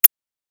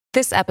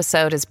This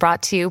episode is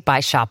brought to you by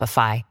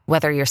Shopify.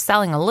 Whether you're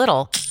selling a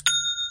little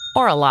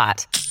or a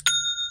lot,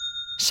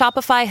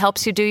 Shopify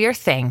helps you do your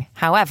thing,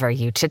 however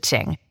you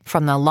cha-ching.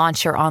 From the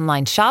launch your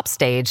online shop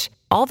stage,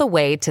 all the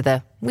way to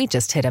the we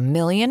just hit 1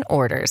 million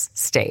orders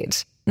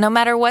stage. No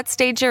matter what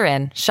stage you're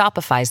in,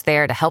 Shopify's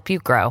there to help you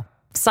grow.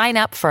 Sign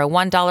up for a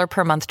 $1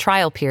 per month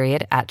trial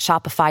period at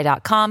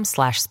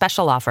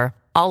shopify.com/special offer,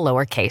 all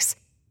lowercase.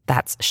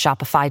 That's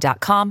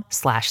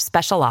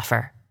shopify.com/special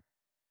offer.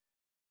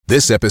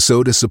 This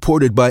episode is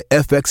supported by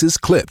FX's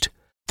Clipped,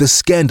 the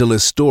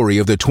scandalous story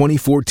of the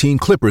 2014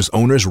 Clippers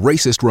owner's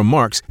racist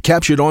remarks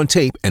captured on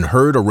tape and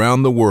heard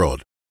around the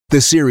world.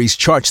 The series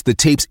charts the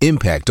tape's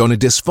impact on a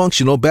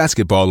dysfunctional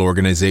basketball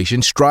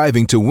organization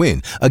striving to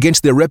win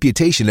against their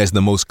reputation as the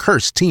most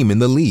cursed team in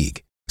the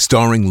league.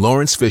 Starring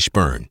Lawrence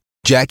Fishburne,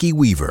 Jackie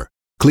Weaver,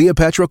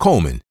 Cleopatra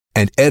Coleman,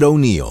 and Ed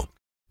O'Neill.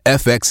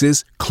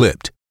 FX's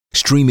Clipped,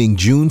 streaming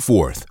June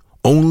 4th,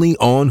 only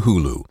on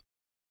Hulu.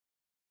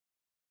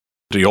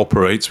 He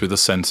operates with a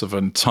sense of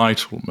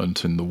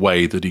entitlement in the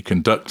way that he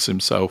conducts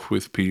himself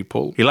with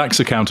people. He lacks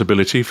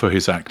accountability for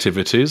his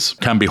activities,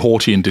 can be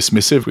haughty and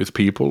dismissive with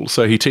people,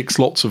 so he ticks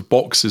lots of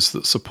boxes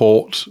that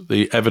support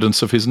the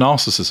evidence of his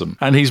narcissism,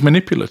 and he's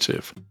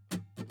manipulative.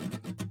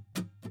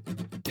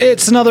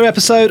 It's another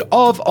episode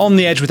of On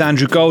the Edge with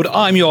Andrew Gold.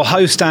 I'm your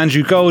host,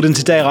 Andrew Gold, and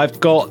today I've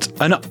got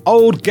an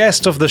old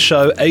guest of the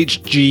show,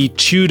 H.G.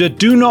 Tudor.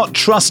 Do not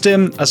trust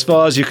him as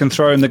far as you can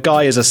throw him. The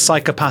guy is a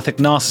psychopathic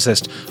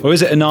narcissist. Or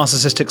is it a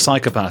narcissistic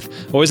psychopath?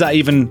 Or is that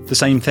even the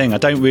same thing? I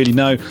don't really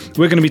know.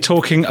 We're going to be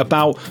talking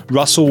about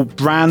Russell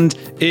Brand.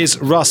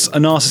 Is Russ a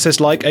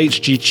narcissist like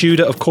H.G.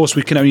 Tudor? Of course,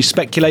 we can only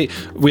speculate.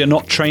 We are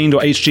not trained,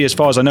 or H.G., as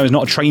far as I know, is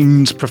not a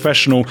trained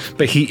professional,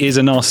 but he is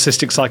a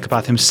narcissistic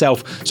psychopath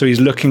himself. So he's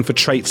looking for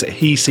traits that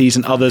he sees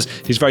in others.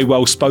 He's very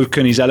well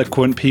spoken, he's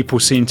eloquent, people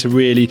seem to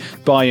really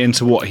buy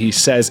into what he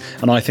says,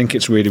 and I think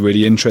it's really,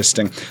 really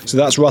interesting. So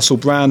that's Russell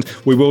Brand.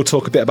 We will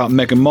talk a bit about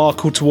Meghan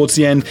Markle towards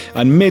the end,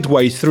 and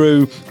midway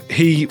through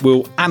he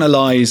will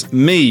analyse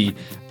me,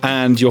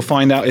 and you'll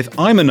find out if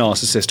I'm a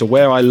narcissist or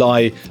where I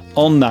lie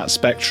on that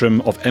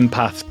spectrum of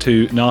empath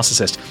to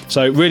narcissist.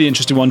 So really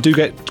interesting one. Do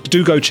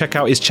go check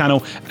out his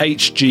channel,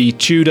 HG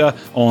Tudor,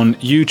 on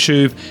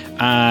YouTube.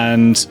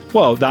 And,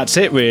 well, that's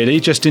it really.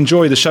 Just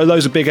enjoy the show.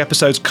 Loads of big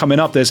episodes coming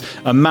up. There's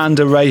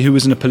Amanda Ray, who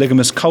was in a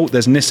polygamous cult.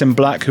 There's Nissim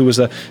Black, who was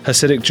a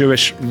Hasidic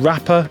Jewish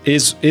rapper.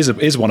 Is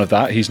one of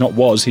that. He's not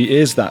was. He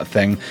is that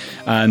thing.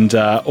 And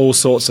all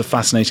sorts of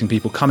fascinating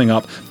people coming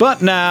up.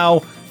 But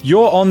now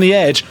you're on the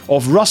edge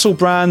of Russell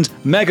Brand,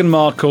 Meghan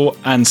Markle,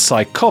 and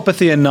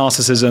psychopathy and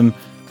narcissism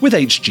with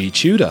H.G.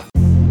 Tudor.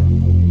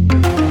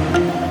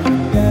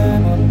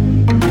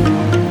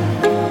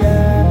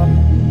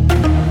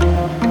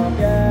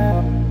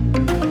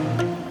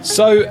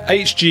 So,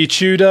 H.G.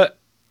 Tudor,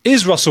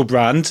 is Russell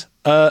Brand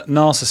a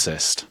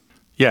narcissist?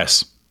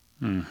 Yes.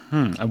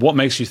 Mm-hmm. And what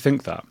makes you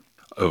think that?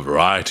 A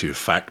variety of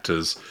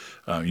factors.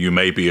 You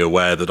may be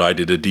aware that I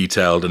did a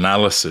detailed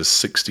analysis,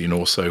 16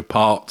 or so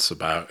parts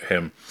about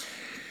him.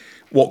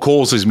 What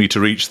causes me to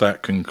reach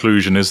that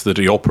conclusion is that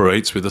he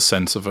operates with a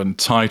sense of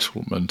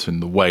entitlement in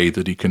the way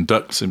that he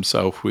conducts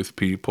himself with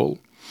people.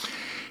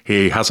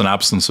 He has an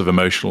absence of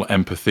emotional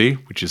empathy,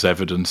 which is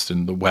evidenced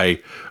in the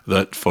way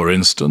that, for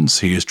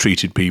instance, he has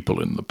treated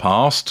people in the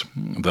past,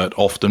 that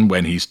often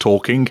when he's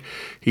talking,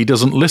 he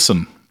doesn't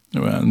listen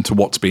to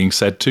what's being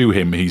said to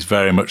him. He's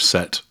very much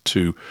set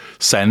to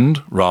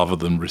send rather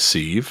than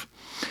receive.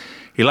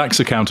 He lacks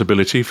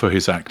accountability for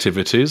his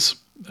activities.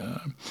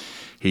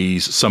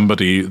 He's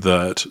somebody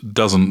that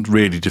doesn't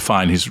really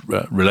define his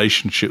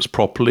relationships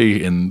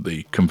properly in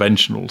the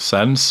conventional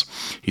sense.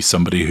 He's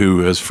somebody who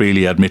has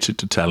freely admitted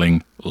to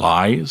telling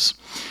lies.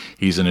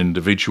 He's an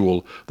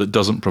individual that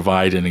doesn't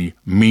provide any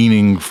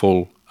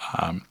meaningful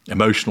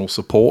emotional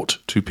support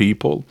to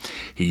people.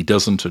 He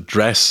doesn't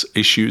address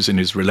issues in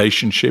his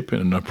relationship in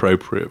an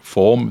appropriate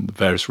form, in the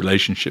various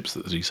relationships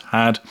that he's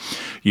had.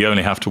 You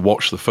only have to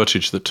watch the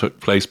footage that took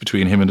place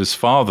between him and his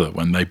father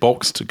when they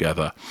boxed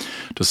together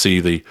to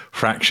see the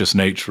fractious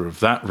nature of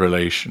that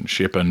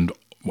relationship and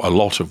a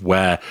lot of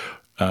where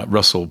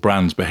Russell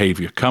Brand's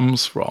behaviour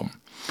comes from.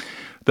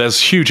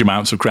 There's huge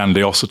amounts of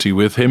grandiosity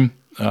with him.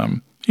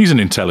 He's an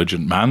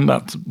intelligent man,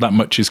 that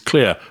much is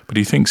clear, but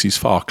he thinks he's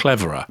far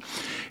cleverer.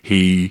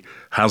 He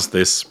has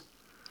this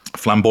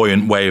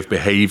flamboyant way of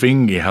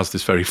behaving. He has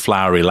this very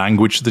flowery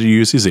language that he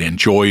uses. He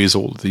enjoys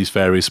all of these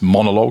various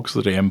monologues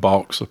that he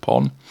embarks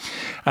upon.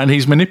 And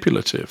he's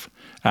manipulative.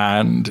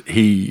 And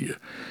he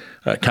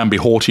can be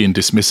haughty and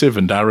dismissive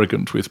and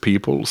arrogant with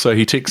people. So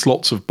he ticks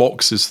lots of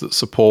boxes that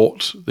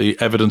support the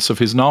evidence of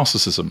his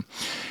narcissism.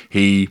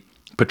 He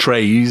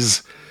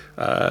portrays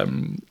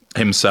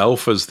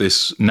himself as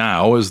this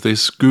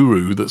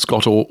guru that's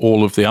got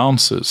all of the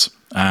answers.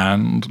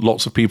 And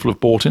lots of people have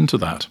bought into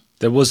that.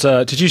 There was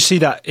did you see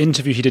that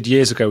interview he did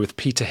years ago with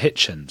Peter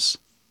Hitchens?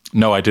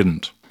 No, I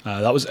didn't.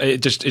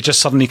 It just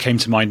suddenly came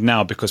to mind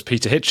now because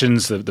Peter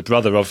Hitchens, the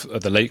brother of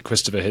the late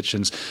Christopher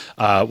Hitchens,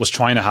 was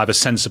trying to have a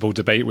sensible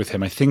debate with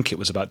him. I think it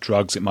was about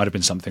drugs. It might have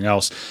been something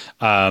else.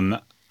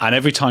 And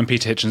every time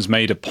Peter Hitchens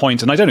made a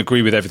point, and I don't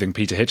agree with everything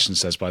Peter Hitchens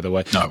says, by the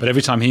way, but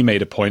every time he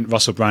made a point,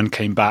 Russell Brand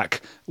came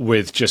back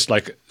with just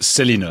like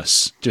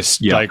silliness,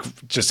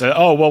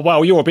 oh,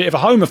 well, you're a bit of a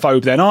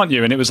homophobe then, aren't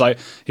you? And it was like,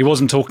 he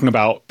wasn't talking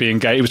about being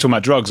gay, he was talking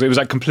about drugs. It was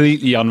like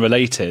completely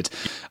unrelated.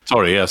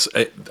 Sorry, yes.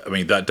 I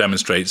mean, that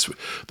demonstrates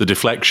the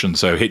deflection.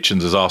 So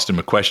Hitchens has asked him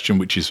a question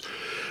which is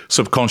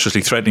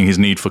subconsciously threatening his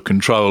need for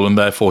control, and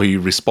therefore he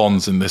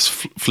responds in this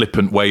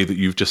flippant way that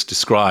you've just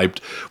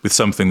described with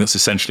something that's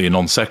essentially a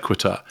non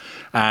sequitur.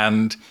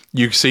 And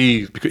you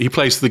see, he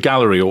plays to the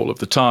gallery all of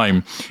the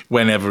time.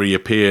 Whenever he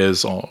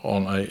appears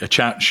on a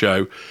chat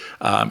show,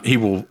 he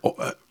will,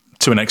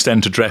 to an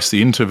extent, address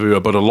the interviewer,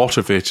 but a lot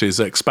of it is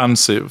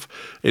expansive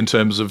in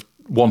terms of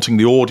wanting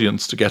the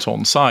audience to get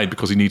on side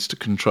because he needs to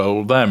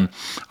control them.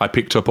 I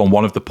picked up on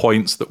one of the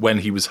points that when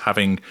he was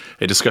having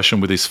a discussion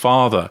with his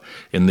father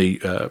in the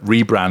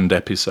rebrand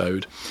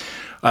episode,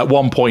 at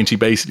one point he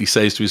basically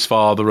says to his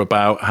father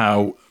about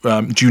how,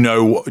 do you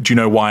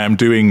know why I'm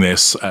doing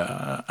this?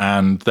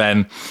 And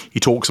then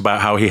he talks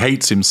about how he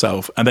hates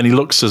himself. And then he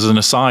looks as an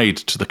aside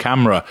to the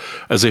camera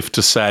as if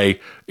to say,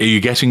 are you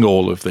getting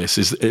all of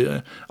this?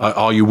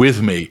 Are you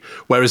with me?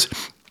 Whereas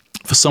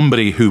for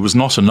somebody who was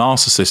not a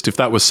narcissist, if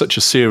that was such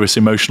a serious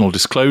emotional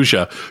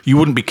disclosure, you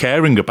wouldn't be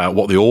caring about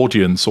what the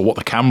audience or what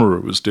the camera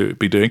was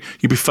be doing.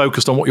 You'd be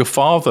focused on what your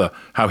father,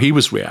 how he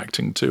was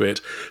reacting to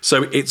it.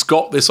 So it's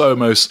got this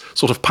almost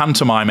sort of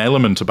pantomime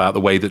element about the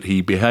way that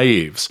he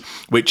behaves,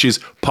 which is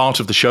part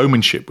of the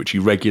showmanship which he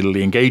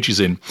regularly engages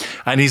in.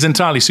 And he's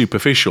entirely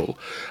superficial.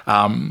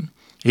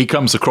 He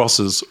comes across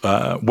as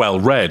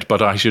well-read,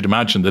 but I should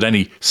imagine that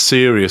any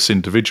serious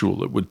individual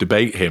that would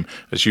debate him,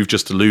 as you've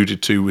just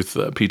alluded to with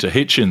Peter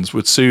Hitchens,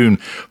 would soon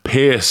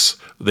pierce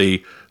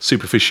the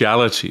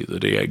superficiality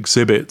that he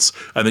exhibits,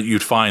 and that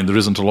you'd find there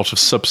isn't a lot of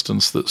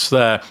substance that's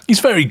there.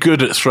 He's very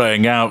good at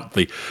throwing out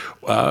the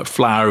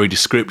flowery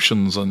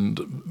descriptions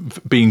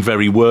and being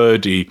very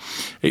wordy.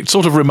 It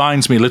sort of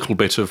reminds me a little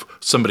bit of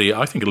somebody,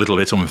 I think a little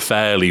bit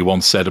unfairly,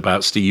 once said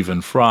about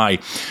Stephen Fry,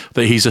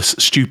 that he's a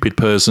stupid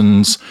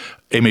person's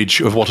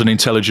image of what an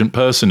intelligent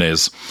person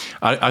is.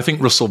 I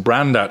think Russell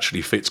Brand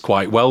actually fits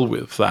quite well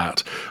with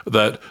that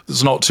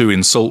it's not to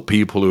insult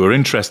people who are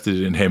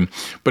interested in him,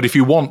 but if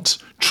you want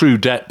true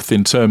depth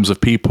in terms of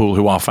people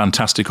who are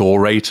fantastic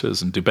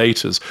orators and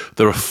debaters,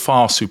 there are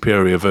far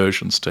superior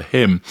versions to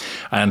him,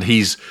 and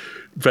he's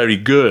very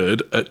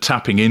good at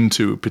tapping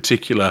into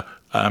particular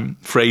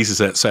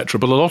phrases, etc.,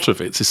 but a lot of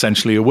it's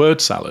essentially a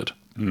word salad.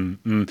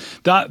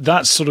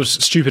 That sort of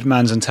stupid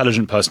man's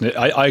intelligent person,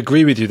 I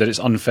agree with you that it's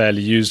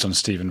unfairly used on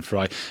Stephen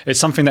Fry. It's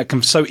something that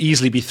can so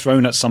easily be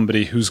thrown at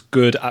somebody who's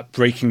good at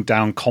breaking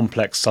down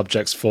complex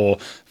subjects for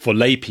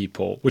lay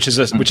people, which is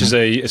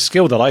a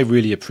skill that I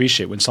really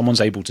appreciate when someone's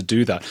able to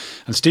do that.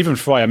 And Stephen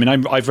Fry, I mean,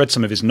 I've read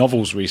some of his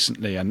novels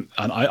recently, and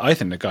I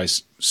think the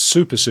guy's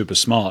super, super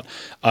smart,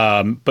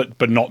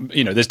 but not,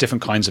 there's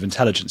different kinds of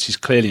intelligence. He's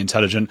clearly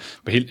intelligent,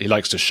 but he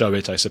likes to show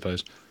it, I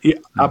suppose. Yeah,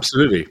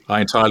 absolutely.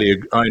 I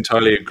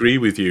entirely agree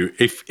with you.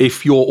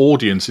 If your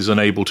audience is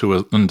unable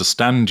to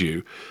understand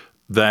you,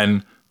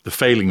 then the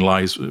failing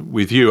lies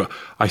with you.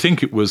 I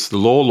think it was the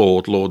law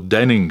lord, Lord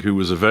Denning, who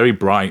was a very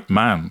bright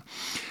man.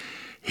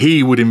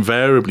 He would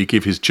invariably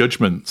give his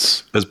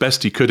judgments as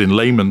best he could in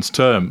layman's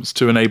terms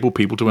to enable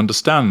people to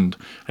understand.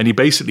 And he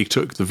basically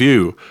took the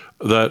view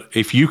that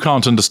if you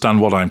can't understand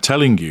what I'm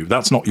telling you,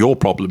 that's not your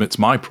problem, it's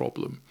my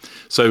problem.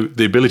 So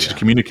the ability to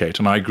communicate,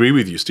 and I agree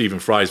with you, Stephen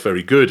Fry is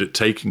very good at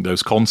taking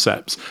those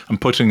concepts and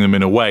putting them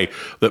in a way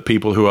that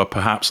people who are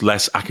perhaps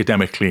less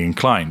academically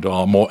inclined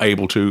are more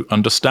able to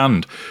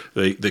understand.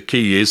 The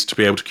key is to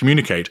be able to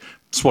communicate.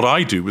 It's what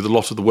I do with a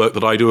lot of the work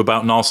that I do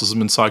about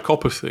narcissism and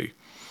psychopathy.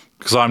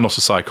 Because I'm not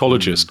a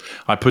psychologist,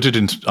 I put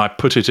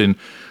it in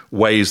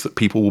ways that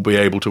people will be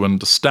able to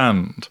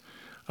understand.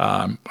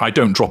 I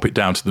don't drop it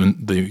down to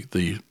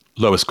the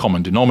lowest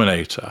common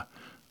denominator.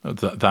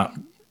 That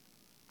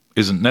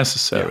isn't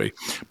necessary.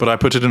 Yeah. But I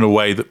put it in a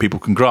way that people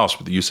can grasp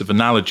with the use of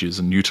analogies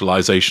and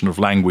utilization of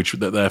language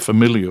that they're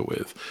familiar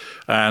with.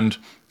 And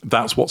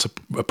that's what's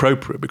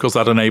appropriate, because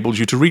that enables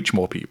you to reach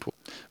more people.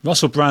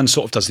 Russell Brand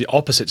sort of does the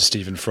opposite to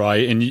Stephen Fry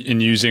in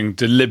using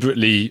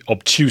deliberately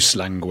obtuse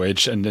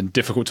language and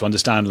difficult to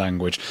understand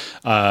language.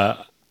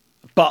 But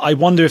I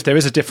wonder if there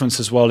is a difference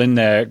as well in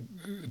their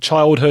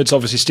childhoods.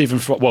 Obviously, Stephen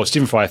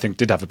Fry, I think,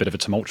 did have a bit of a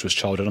tumultuous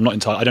childhood.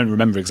 I don't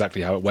remember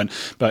exactly how it went,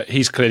 but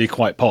he's clearly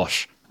quite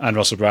posh. And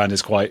Russell Brand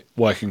is quite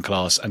working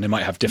class, and they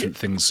might have different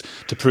things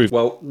to prove.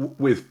 Well,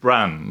 with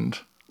Brand,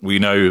 we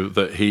know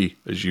that he,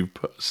 as you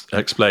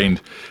explained,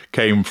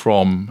 came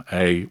from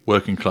a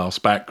working class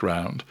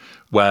background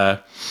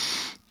where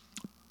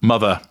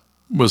mother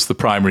was the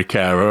primary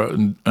carer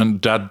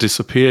and dad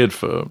disappeared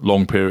for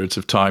long periods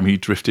of time. He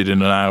drifted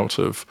in and out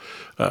of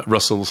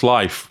Russell's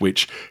life,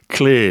 which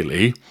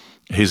clearly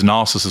his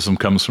narcissism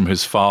comes from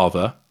his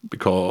father,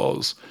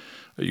 because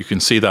you can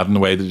see that in the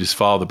way that his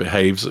father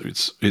behaves.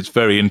 It's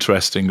very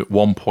interesting. At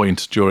one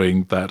point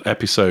during that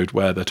episode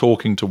where they're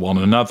talking to one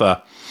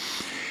another,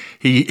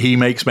 he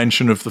makes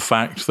mention of the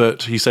fact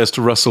that he says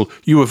to Russell,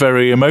 "You were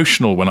very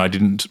emotional when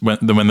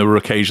there were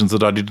occasions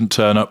that I didn't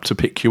turn up to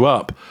pick you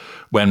up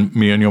when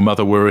me and your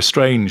mother were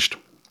estranged."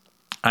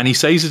 And he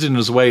says it in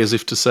his way as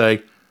if to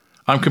say,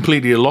 "I'm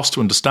completely at a loss to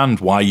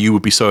understand why you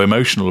would be so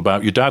emotional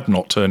about your dad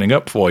not turning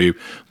up for you."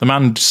 The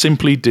man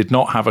simply did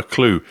not have a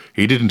clue.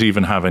 He didn't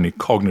even have any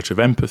cognitive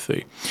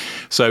empathy.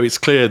 So it's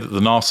clear that the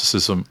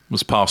narcissism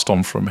was passed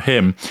on from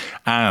him,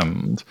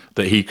 and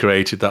that he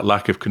created that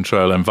lack of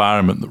control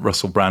environment that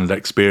Russell Brand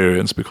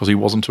experienced because he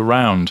wasn't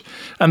around.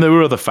 And there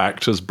were other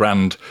factors.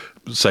 Brand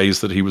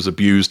says that he was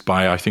abused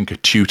by, I think, a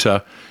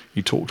tutor.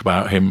 He talked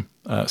about him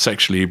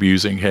sexually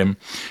abusing him,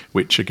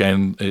 which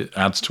again it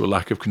adds to a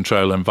lack of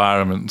control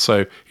environment.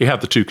 So he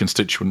had the two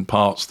constituent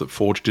parts that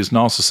forged his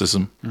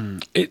narcissism.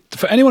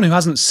 For anyone who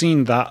hasn't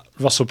seen that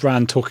Russell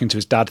Brand talking to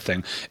his dad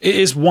thing, it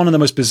is one of the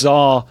most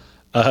bizarre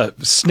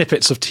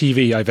snippets of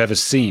TV I've ever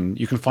seen.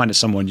 You can find it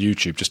somewhere on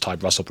YouTube. Just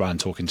type Russell Brand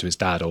talking to his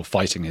dad or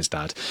fighting his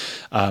dad.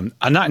 And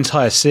that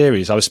entire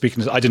series, I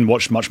didn't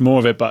watch much more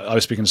of it, but I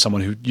was speaking to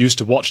someone who used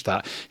to watch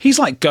that. He's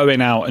like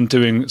going out and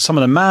doing some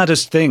of the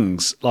maddest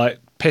things, like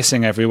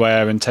pissing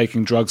everywhere and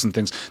taking drugs and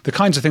things, the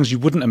kinds of things you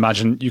wouldn't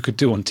imagine you could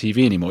do on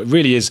TV anymore. It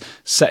really is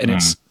set in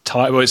its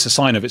time. Well, it's a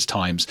sign of its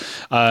times.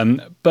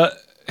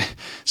 But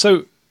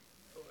so,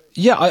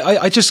 yeah,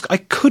 I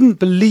couldn't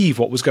believe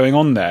what was going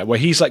on there, where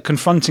he's like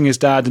confronting his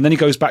dad, and then he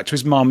goes back to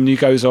his mum and he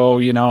goes, "Oh,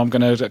 I'm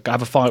going to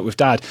have a fight with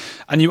dad."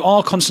 And you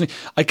are constantly,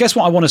 I guess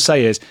what I want to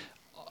say is,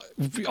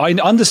 I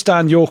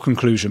understand your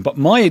conclusion, but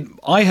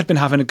I had been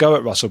having a go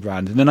at Russell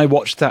Brand, and then I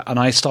watched that and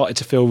I started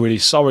to feel really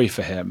sorry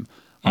for him.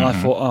 And I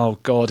thought, oh,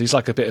 God, he's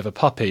like a bit of a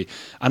puppy.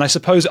 And I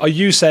suppose, are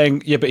you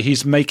saying, yeah, but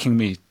he's making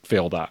me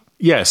feel that?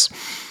 Yes.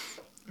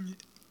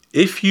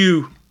 If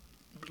you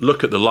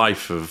look at the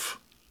life of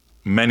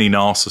many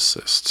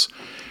narcissists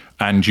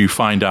and you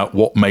find out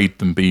what made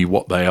them be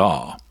what they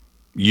are,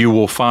 you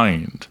will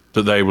find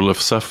that they will have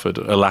suffered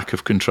a lack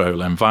of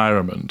control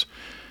environment.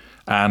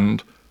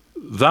 And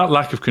that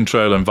lack of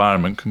control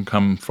environment can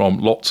come from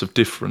lots of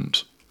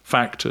different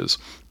factors,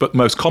 but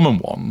most common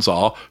ones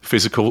are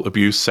physical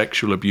abuse,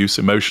 sexual abuse,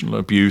 emotional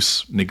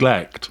abuse,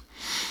 neglect.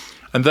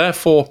 And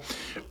therefore,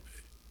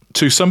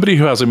 to somebody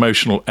who has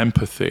emotional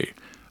empathy,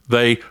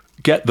 they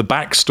get the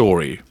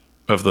backstory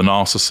of the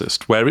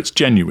narcissist, where it's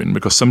genuine,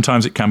 because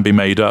sometimes it can be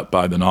made up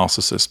by the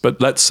narcissist.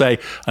 But let's say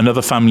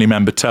another family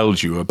member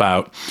tells you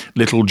about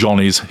little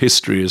Johnny's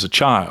history as a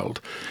child.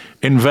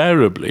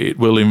 Invariably, it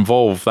will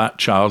involve that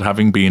child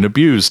having been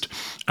abused,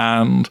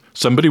 and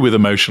somebody with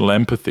emotional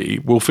empathy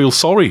will feel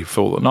sorry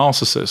for the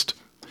narcissist.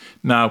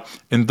 Now,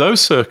 in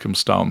those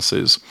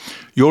circumstances,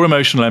 your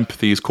emotional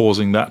empathy is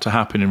causing that to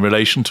happen in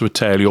relation to a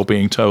tale you're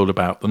being told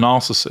about the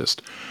narcissist.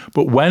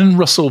 But when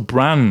Russell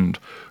Brand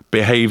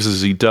behaves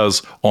as he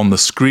does on the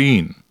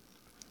screen,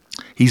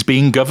 he's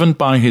being governed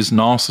by his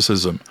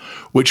narcissism,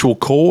 which will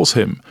cause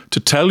him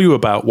to tell you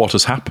about what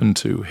has happened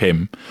to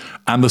him,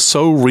 and the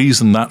sole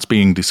reason that's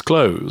being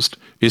disclosed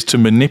is to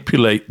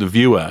manipulate the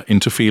viewer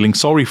into feeling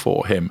sorry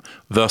for him,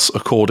 thus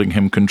according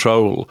him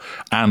control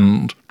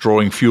and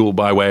drawing fuel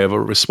by way of a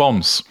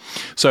response.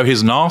 So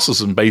his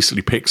narcissism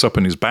basically picks up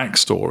in his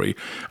backstory,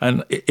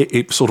 and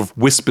it sort of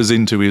whispers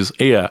into his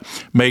ear,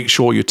 "Make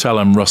sure you tell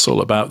him,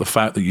 Russell, about the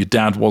fact that your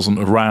dad wasn't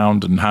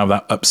around and how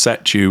that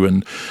upset you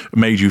and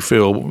made you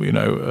feel,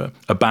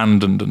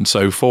 abandoned and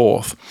so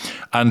forth."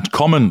 And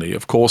commonly,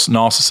 of course,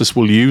 narcissists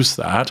will use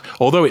that,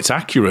 although it's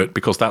accurate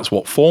because that's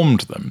what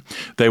formed them.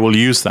 They will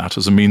use that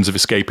as a means of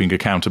escaping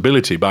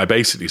accountability by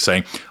basically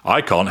saying,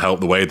 "I can't help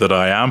the way that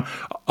I am.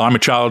 I'm a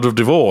child of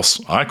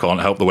divorce. I can't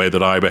help the way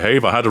that I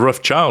behave. I had a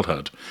rough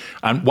childhood."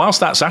 And whilst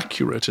that's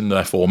accurate in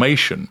their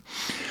formation,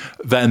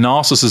 their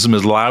narcissism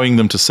is allowing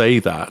them to say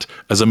that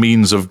as a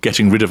means of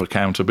getting rid of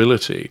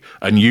accountability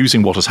and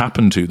using what has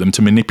happened to them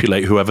to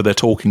manipulate whoever they're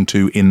talking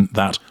to in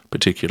that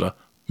particular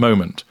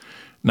moment.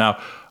 Now,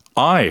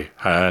 I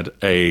had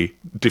a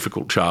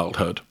difficult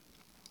childhood,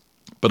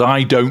 but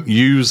I don't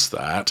use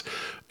that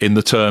in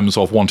the terms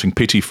of wanting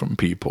pity from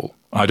people.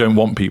 I don't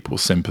want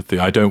people's sympathy.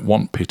 I don't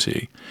want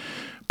pity.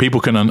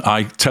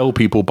 I tell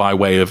people by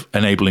way of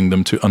enabling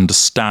them to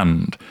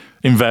understand.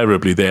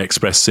 Invariably, they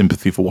express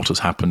sympathy for what has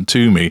happened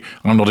to me.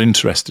 I'm not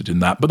interested in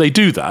that. But they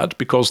do that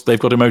because they've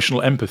got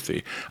emotional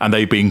empathy, and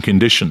they've been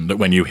conditioned that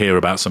when you hear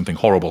about something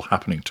horrible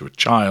happening to a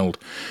child,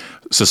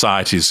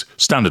 society's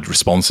standard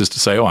response is to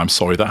say, "Oh, I'm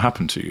sorry that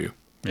happened to you."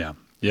 Yeah.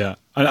 Yeah.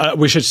 And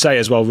we should say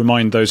as well,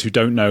 remind those who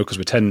don't know, because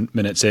we're 10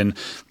 minutes in,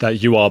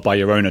 that you are, by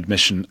your own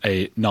admission,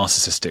 a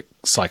narcissistic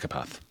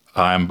psychopath.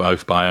 I am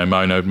both by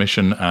my own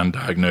admission and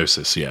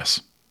diagnosis,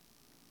 yes.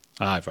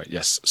 Right,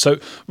 yes. So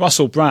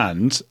Russell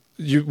Brand,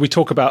 we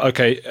talk about,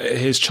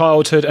 his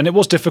childhood, and it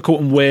was difficult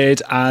and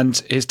weird, and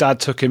his dad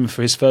took him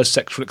for his first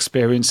sexual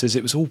experiences.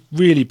 It was all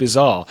really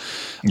bizarre.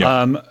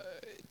 Yeah.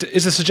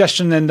 Is the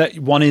suggestion then that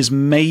one is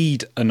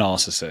made a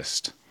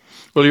narcissist?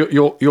 Well,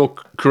 you're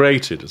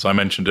created, as I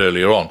mentioned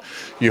earlier on.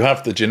 You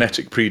have the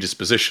genetic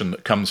predisposition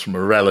that comes from a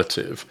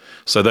relative.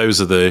 So those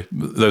are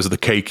the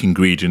cake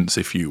ingredients,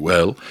 if you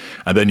will.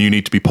 And then you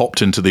need to be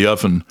popped into the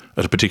oven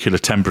at a particular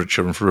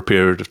temperature and for a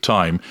period of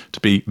time to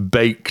be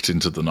baked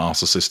into the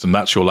narcissist. And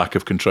that's your lack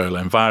of control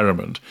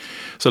environment.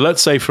 So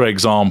let's say, for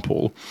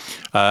example,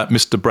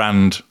 Mr.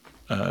 Brand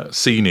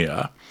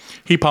Senior,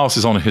 he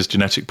passes on his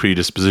genetic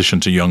predisposition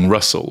to young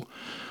Russell,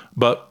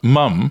 but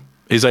Mum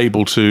is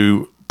able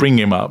to bring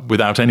him up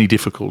without any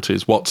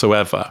difficulties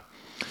whatsoever,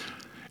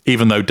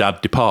 even though Dad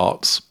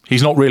departs.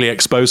 He's not really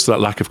exposed to that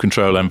lack of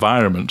control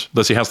environment.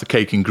 Thus, he has the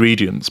cake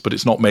ingredients, but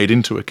it's not made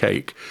into a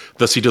cake.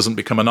 Thus, he doesn't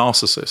become a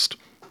narcissist.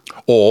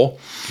 Or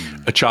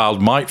a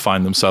child might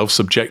find themselves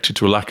subjected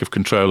to a lack of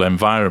control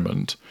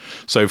environment.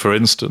 So, for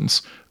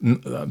instance,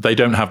 they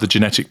don't have the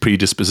genetic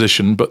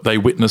predisposition, but they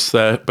witness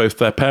both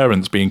their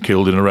parents being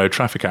killed in a road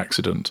traffic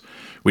accident,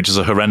 which is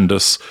a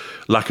horrendous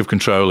lack of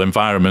control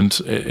environment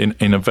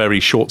in a very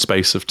short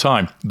space of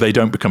time. They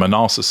don't become a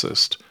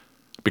narcissist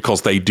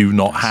because they do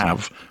not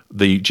have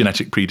the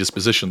genetic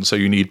predisposition. So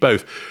you need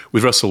both.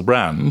 With Russell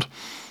Brand,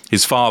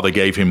 his father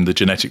gave him the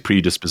genetic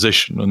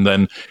predisposition, and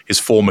then his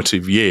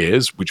formative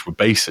years, which were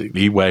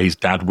basically where his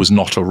dad was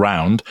not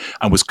around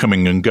and was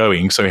coming and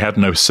going, so he had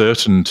no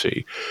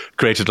certainty,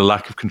 created a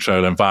lack of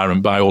control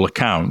environment. By all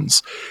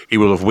accounts, he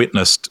will have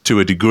witnessed, to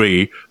a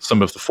degree,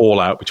 some of the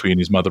fallout between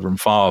his mother and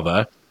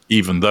father,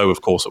 even though,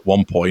 of course, at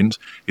one point,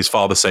 his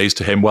father says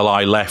to him, well,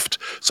 I left,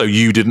 so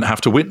you didn't have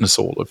to witness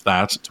all of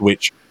that, to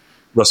which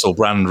Russell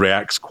Brand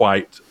reacts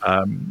quite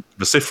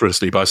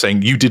vociferously by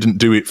saying, you didn't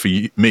do it for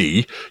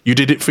me, you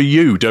did it for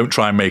you. Don't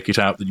try and make it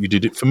out that you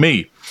did it for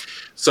me.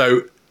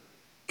 So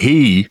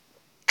he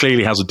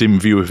clearly has a dim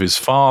view of his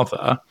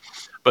father,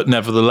 but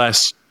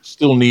nevertheless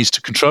still needs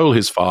to control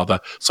his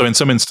father. So in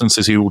some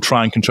instances, he will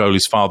try and control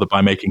his father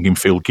by making him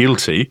feel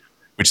guilty,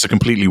 which is a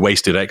completely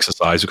wasted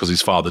exercise because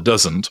his father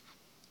doesn't.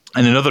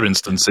 And in other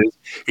instances,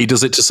 he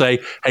does it to say,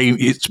 hey,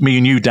 it's me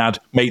and you, Dad,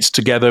 mates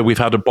together. We've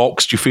had a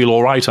box. Do you feel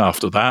all right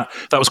after that?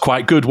 That was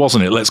quite good,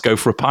 wasn't it? Let's go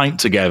for a pint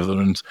together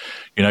and,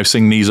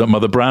 sing Knees Up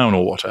Mother Brown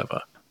or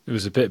whatever. It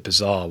was a bit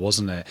bizarre,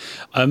 wasn't it?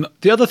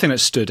 The other thing that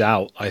stood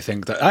out, I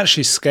think, that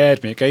actually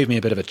scared me, it gave me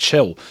a bit of a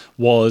chill,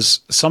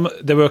 was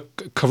there were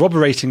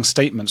corroborating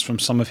statements from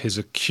some of his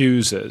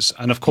accusers.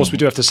 And of course, we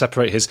do have to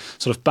separate his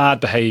sort of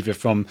bad behaviour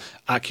from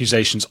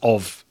accusations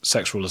of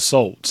sexual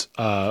assault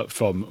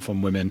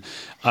from women,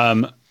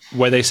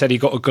 where they said he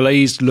got a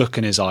glazed look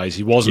in his eyes.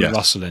 He wasn't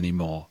Russell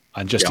anymore,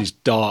 and just his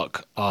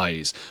dark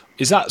eyes.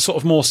 Is that sort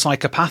of more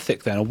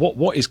psychopathic then? Or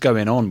what is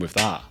going on with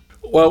that?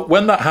 Well,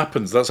 when that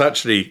happens, that's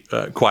actually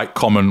quite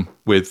common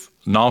with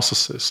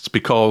narcissists,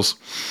 because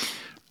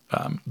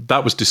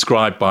that was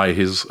described by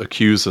his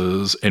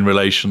accusers in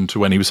relation to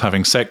when he was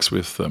having sex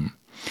with them.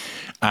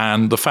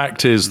 And the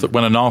fact is that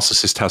when a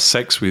narcissist has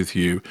sex with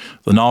you,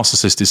 the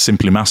narcissist is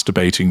simply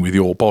masturbating with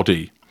your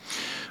body.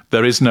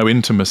 There is no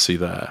intimacy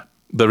there.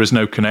 There is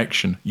no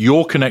connection.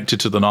 You're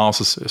connected to the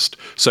narcissist.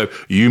 So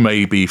you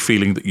may be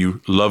feeling that you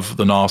love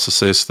the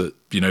narcissist, that,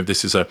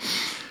 this is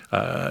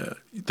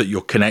that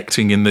you're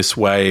connecting in this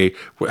way,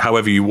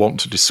 however you want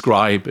to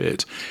describe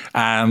it,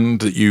 and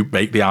that you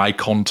make the eye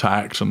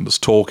contact and there's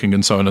talking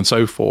and so on and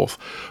so forth.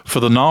 For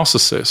the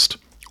narcissist,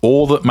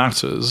 all that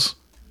matters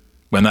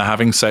when they're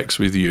having sex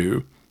with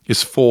you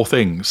is four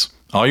things.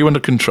 Are you under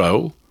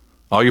control?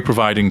 Are you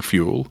providing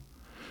fuel?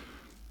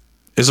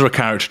 Is there a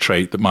character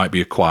trait that might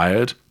be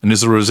acquired? And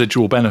is there a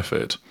residual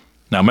benefit?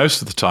 Now,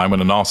 most of the time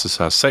when a narcissist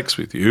has sex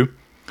with you,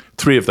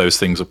 three of those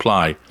things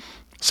apply.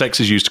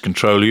 Sex is used to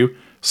control you.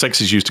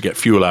 Sex is used to get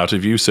fuel out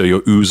of you, so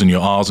your oohs and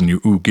your ahs and your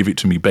ooh, give it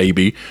to me,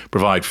 baby,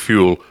 provide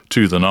fuel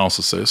to the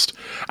narcissist.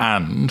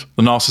 And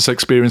the narcissist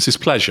experiences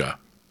pleasure,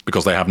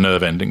 because they have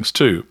nerve endings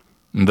too.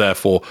 And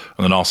therefore,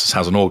 the narcissist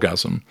has an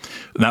orgasm.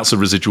 And that's a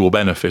residual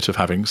benefit of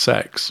having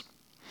sex.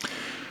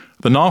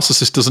 The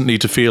narcissist doesn't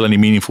need to feel any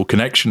meaningful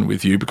connection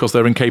with you because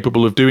they're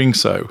incapable of doing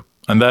so.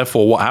 And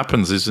therefore, what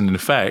happens is, in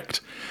effect,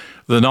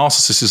 the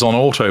narcissist is on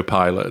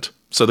autopilot.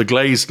 So the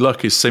glazed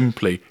look is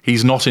simply,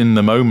 he's not in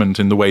the moment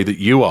in the way that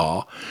you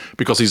are,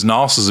 because his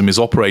narcissism is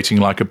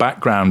operating like a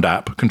background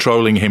app,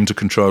 controlling him to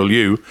control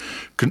you,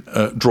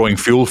 drawing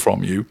fuel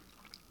from you.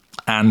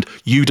 And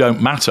you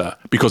don't matter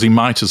because he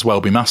might as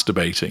well be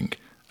masturbating,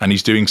 and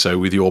he's doing so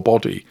with your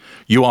body.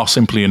 You are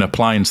simply an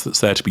appliance that's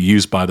there to be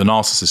used by the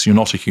narcissist. You're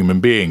not a human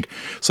being.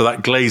 So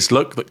that glazed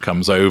look that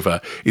comes over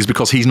is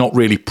because he's not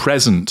really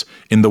present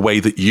in the way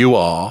that you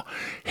are.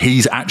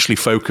 He's actually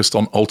focused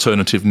on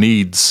alternative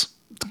needs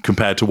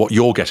compared to what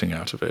you're getting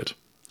out of it.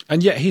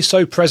 And yet he's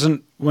so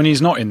present when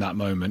he's not in that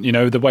moment.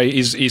 The way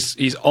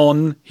he's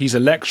on, he's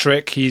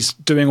electric, he's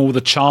doing all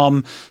the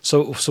charm.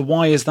 So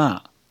why is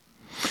that?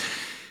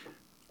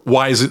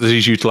 Why is it that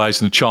he's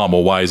utilising the charm,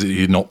 or why is it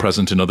he's not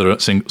present in other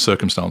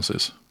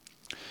circumstances?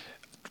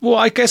 Well,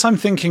 I guess I'm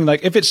thinking,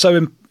 like, if it's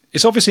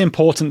obviously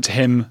important to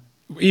him,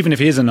 even if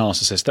he is a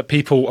narcissist, that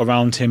people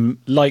around him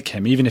like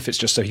him, even if it's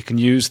just so he can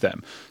use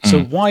them.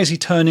 So why is he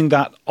turning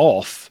that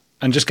off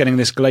and just getting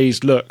this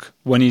glazed look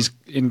when he's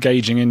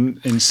engaging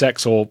in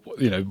sex, or,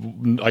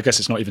 I guess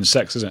it's not even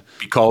sex, is it?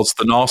 Because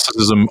the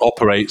narcissism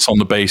operates on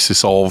the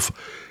basis of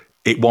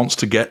it wants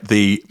to get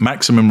the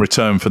maximum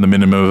return for the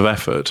minimum of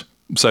effort.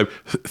 So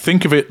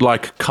think of it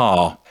like a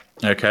car,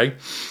 okay?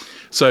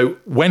 So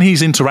when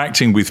he's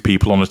interacting with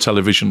people on a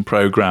television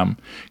program,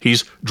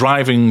 he's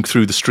driving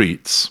through the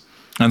streets.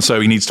 And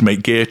so he needs to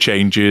make gear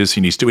changes,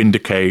 he needs to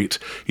indicate,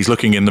 he's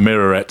looking in the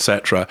mirror,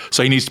 etc.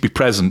 So he needs to be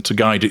present to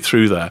guide it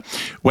through there.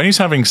 When he's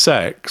having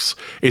sex,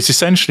 it's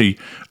essentially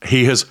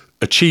he has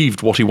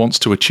achieved what he wants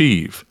to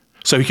achieve.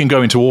 So he can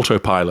go into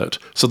autopilot.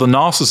 So the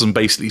narcissism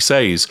basically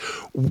says,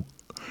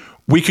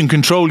 we can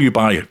control you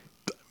by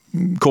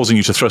causing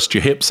you to thrust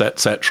your hips,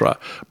 etc.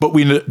 But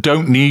we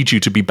don't need you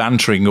to be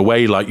bantering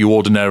away like you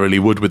ordinarily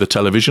would with a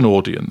television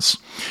audience.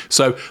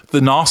 So the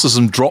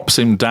narcissism drops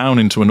him down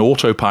into an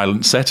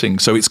autopilot setting,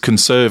 so it's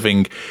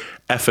conserving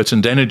effort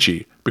and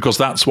energy, because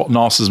that's what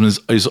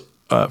narcissism is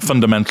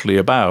fundamentally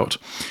about.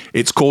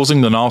 It's causing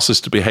the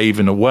narcissist to behave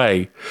in a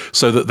way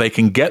so that they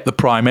can get the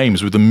prime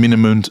aims with the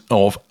minimum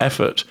of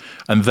effort.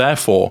 And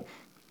therefore,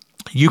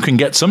 you can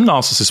get some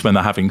narcissists when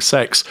they're having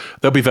sex,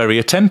 they'll be very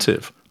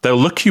attentive. They'll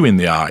look you in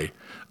the eye.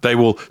 They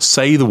will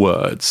say the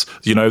words.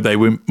 They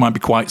might be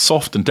quite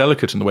soft and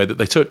delicate in the way that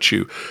they touch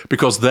you,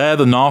 because there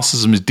the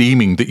narcissism is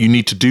deeming that you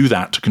need to do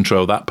that to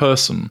control that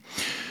person.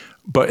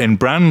 But in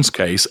Brand's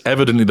case,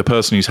 evidently the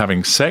person he's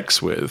having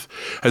sex with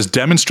has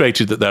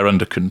demonstrated that they're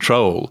under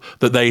control,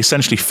 that they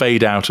essentially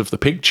fade out of the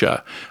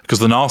picture, because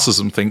the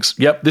narcissism thinks,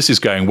 yep, this is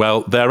going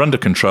well, they're under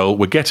control,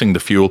 we're getting the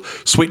fuel,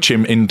 switch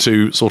him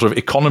into sort of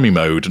economy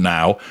mode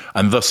now,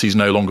 and thus he's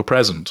no longer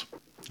present.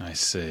 I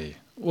see.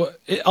 Well,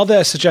 are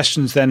there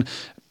suggestions then,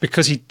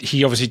 because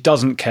he obviously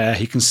doesn't care,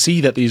 he can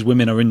see that these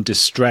women are in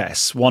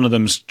distress. One of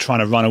them's trying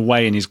to run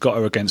away and he's got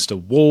her against a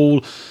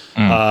wall.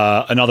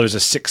 Another is a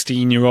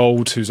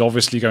 16-year-old who's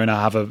obviously going to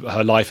have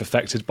her life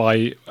affected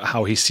by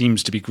how he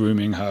seems to be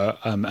grooming her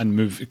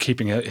and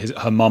keeping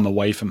her mum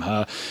away from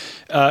her.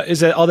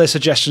 Are there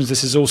suggestions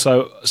this is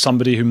also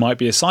somebody who might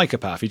be a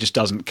psychopath? He just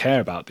doesn't care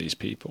about these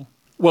people.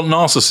 Well,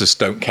 narcissists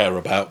don't care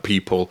about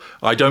people.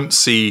 I don't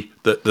see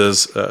that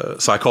there's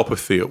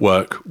psychopathy at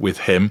work with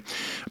him,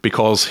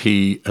 because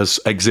he has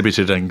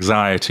exhibited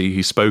anxiety.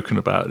 He's spoken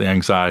about the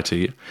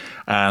anxiety,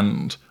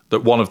 and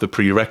that one of the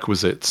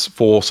prerequisites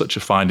for such a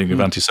finding of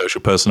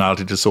antisocial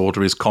personality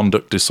disorder is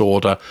conduct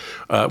disorder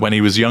when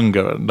he was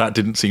younger, and that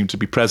didn't seem to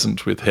be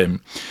present with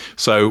him.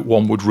 So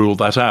one would rule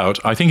that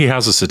out. I think he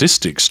has a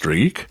sadistic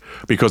streak,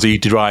 because he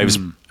derives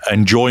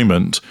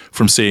enjoyment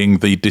from seeing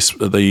the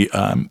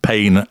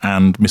pain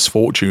and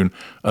misfortune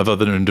of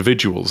other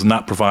individuals, and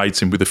that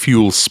provides him with a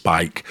fuel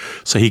spike.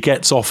 So he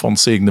gets off on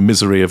seeing the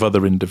misery of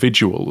other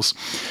individuals.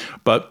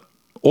 But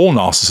all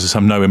narcissists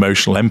have no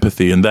emotional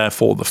empathy, and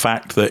therefore the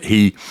fact that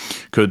he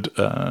could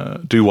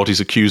do what he's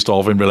accused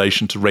of in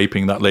relation to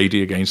raping that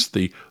lady against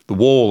the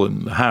wall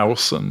in the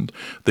house and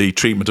the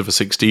treatment of a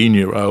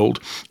 16-year-old,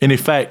 in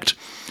effect,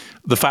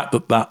 the fact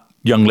that that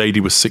young lady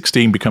was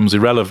 16 becomes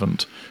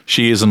irrelevant.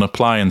 She is an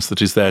appliance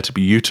that is there to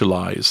be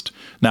utilised.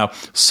 Now,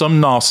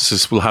 some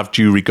narcissists will have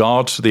due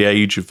regard to the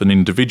age of an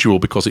individual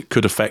because it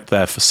could affect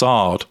their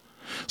facade.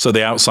 So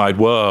the outside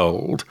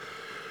world,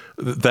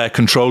 their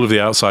control of the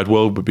outside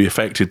world would be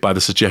affected by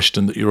the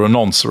suggestion that you're a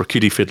nonce or a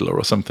kiddie fiddler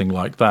or something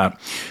like that.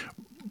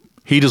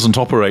 He doesn't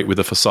operate with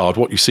a facade.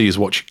 What you see is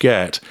what you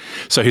get.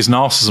 So his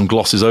narcissism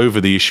glosses over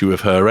the issue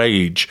of her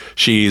age.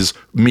 She is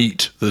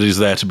meat that is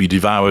there to be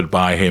devoured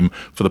by him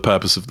for the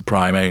purpose of the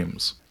prime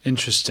aims.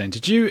 Interesting.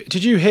 Did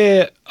you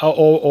hear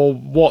or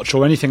watch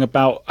or anything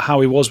about how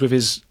he was with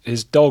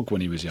his dog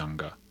when he was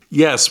younger?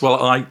 Yes,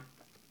 well, I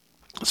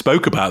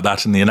spoke about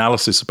that in the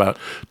analysis about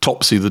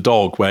Topsy the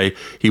dog, where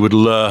he would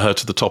lure her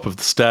to the top of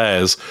the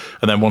stairs,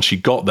 and then once she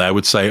got there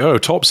would say, "Oh,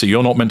 Topsy,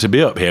 you're not meant to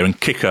be up here," and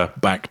kick her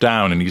back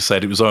down. And he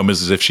said it was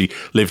almost as if she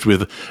lived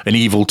with an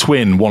evil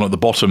twin, one at the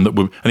bottom,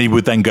 and he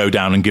would then go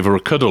down and give her a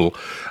cuddle.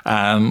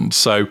 And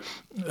so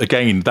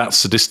again, that's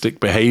sadistic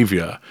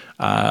behaviour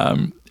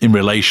in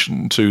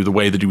relation to the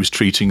way that he was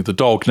treating the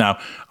dog. Now,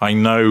 I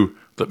know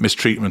that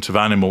mistreatment of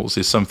animals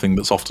is something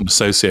that's often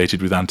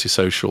associated with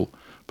antisocial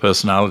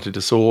personality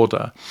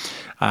disorder,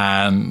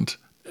 and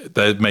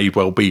there may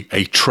well be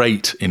a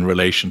trait in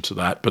relation to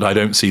that, but I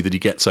don't see that he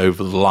gets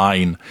over the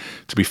line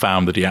to be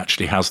found that he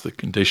actually has the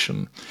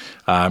condition.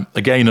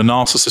 Again, a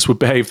narcissist would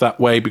behave that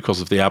way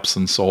because of the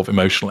absence of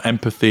emotional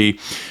empathy,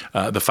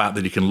 the fact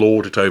that he can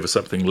lord it over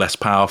something less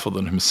powerful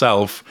than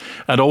himself,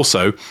 and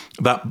also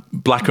that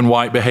black and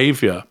white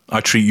behaviour.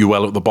 I treat you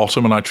well at the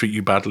bottom and I treat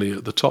you badly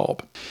at the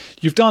top.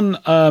 You've done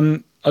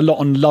a lot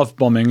on love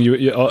bombing,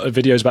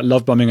 videos about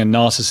love bombing and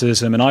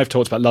narcissism, and I've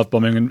talked about love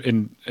bombing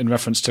in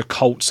reference to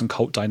cults and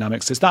cult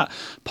dynamics. Is that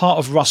part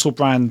of Russell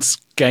Brand's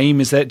game?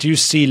 Do you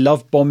see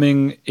love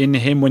bombing in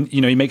him when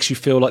he makes you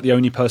feel like the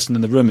only person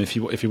in the room if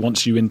he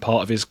wants you in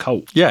part of his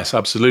cult? Yes,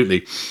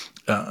 absolutely.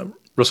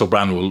 Russell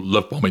Brand will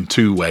love bomb in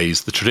two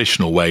ways. The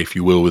traditional way, if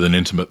you will, with an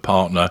intimate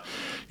partner.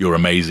 You're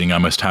amazing, I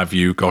must have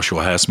you. Gosh,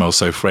 your hair smells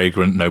so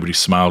fragrant. Nobody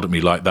smiled at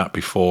me like that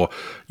before.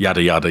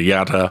 Yada, yada,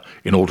 yada,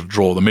 in order to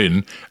draw them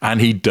in.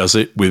 And he does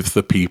it with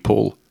the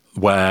people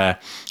where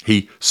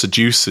he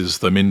seduces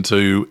them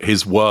into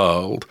his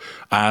world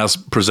as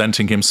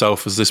presenting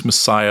himself as this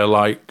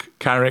Messiah-like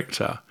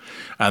character.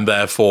 And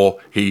therefore,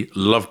 he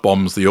love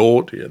bombs the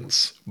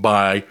audience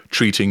by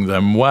treating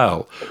them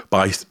well,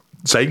 by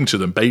saying to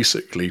them,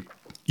 basically,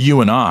 you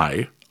and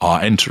I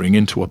are entering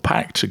into a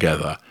pact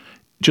together.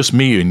 Just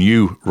me and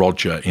you,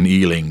 Roger, in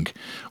Ealing,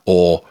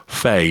 or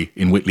Faye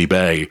in Whitley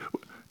Bay.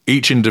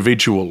 Each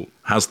individual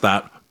has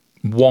that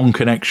one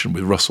connection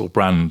with Russell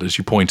Brand. As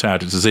you point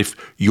out, it's as if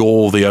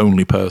you're the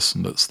only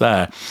person that's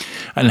there.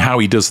 And how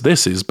he does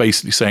this is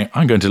basically saying,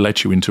 I'm going to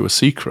let you into a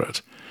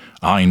secret.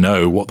 I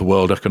know what the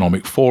World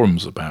Economic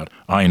Forum's about.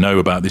 I know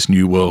about this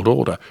new world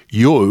order.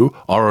 You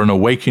are an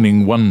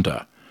awakening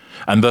wonder.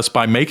 And thus,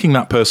 by making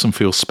that person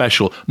feel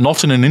special,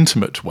 not in an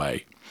intimate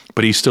way,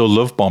 but he's still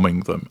love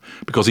bombing them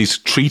because he's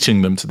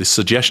treating them to this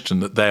suggestion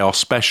that they are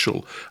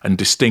special and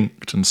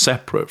distinct and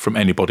separate from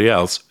anybody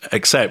else,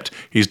 except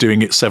he's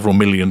doing it several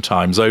million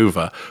times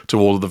over to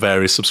all of the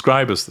various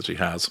subscribers that he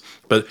has.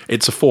 But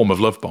it's a form of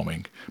love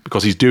bombing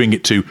because he's doing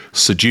it to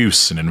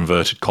seduce, in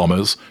inverted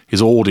commas,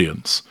 his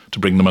audience, to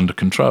bring them under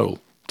control,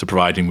 to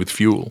provide him with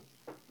fuel.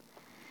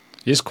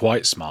 He is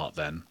quite smart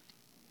then.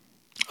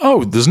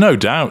 Oh, there's no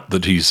doubt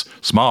that he's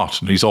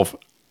smart and he's of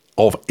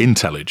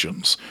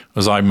intelligence.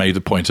 As I made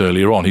the point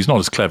earlier on, he's not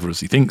as clever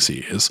as he thinks he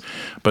is,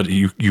 but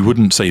you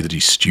wouldn't say that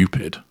he's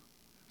stupid.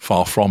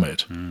 Far from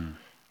it. Mm.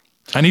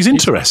 And he's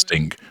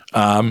interesting.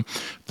 And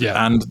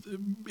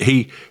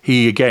he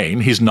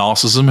again, his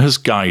narcissism has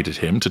guided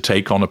him to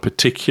take on a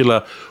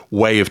particular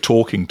way of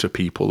talking to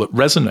people that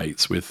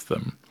resonates with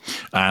them.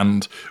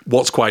 And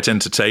what's quite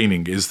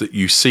entertaining is that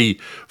you see,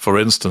 for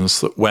instance,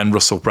 that when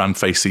Russell Brand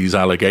faced these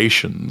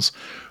allegations,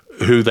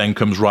 who then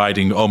comes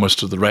riding almost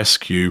to the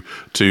rescue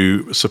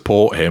to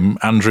support him?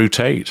 Andrew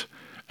Tate.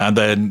 And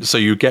then, so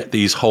you get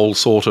these whole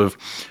sort of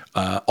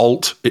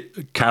alt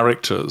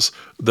characters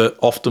that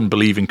often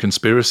believe in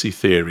conspiracy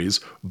theories,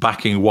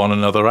 backing one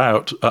another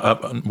up.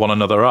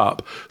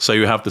 So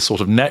you have this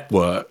sort of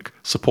network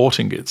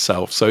supporting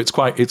itself. So it's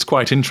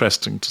quite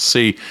interesting to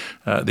see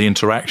the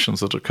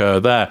interactions that occur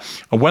there.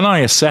 And when I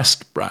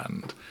assessed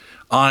Brand,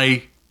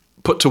 I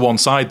put to one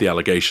side the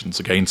allegations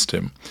against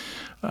him,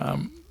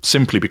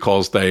 simply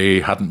because they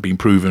hadn't been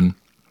proven,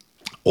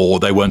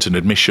 or they weren't an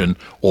admission,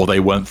 or they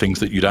weren't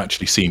things that you'd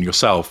actually seen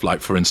yourself.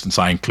 Like, for instance,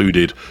 I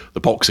included the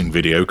boxing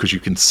video because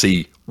you can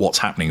see what's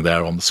happening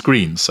there on the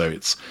screen. So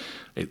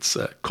it's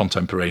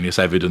contemporaneous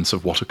evidence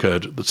of what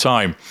occurred at the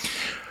time.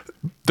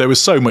 There was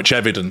so much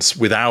evidence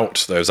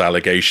without those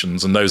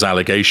allegations, and those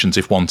allegations,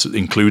 if one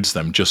includes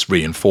them, just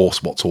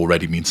reinforce what's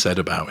already been said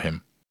about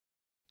him.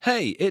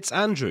 Hey, it's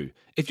Andrew.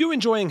 If you're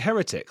enjoying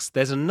Heretics,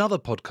 there's another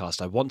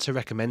podcast I want to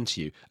recommend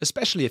to you,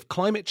 especially if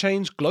climate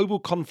change, global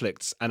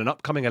conflicts, and an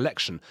upcoming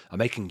election are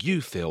making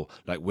you feel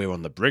like we're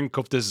on the brink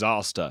of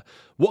disaster.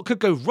 What Could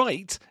Go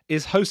Right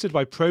is hosted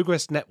by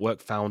Progress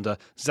Network founder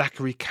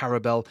Zachary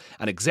Karabell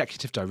and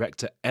executive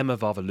director Emma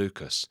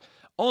Varvaloucas.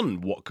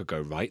 On What Could Go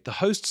Right, the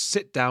hosts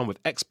sit down with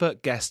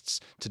expert guests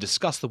to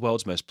discuss the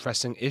world's most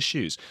pressing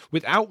issues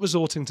without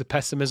resorting to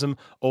pessimism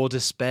or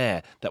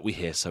despair that we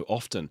hear so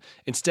often.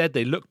 Instead,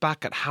 they look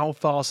back at how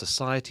far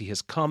society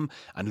has come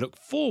and look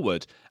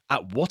forward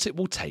at what it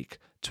will take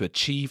to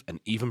achieve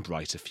an even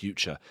brighter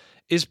future.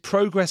 Is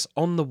progress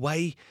on the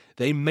way?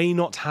 They may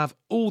not have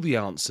all the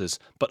answers,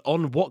 but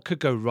on What Could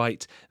Go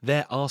Right,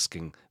 they're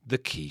asking the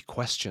key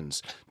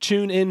questions.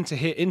 Tune in to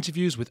hear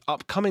interviews with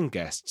upcoming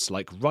guests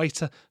like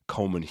writer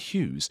Coleman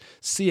Hughes,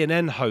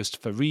 CNN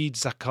host Fareed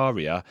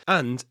Zakaria,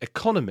 and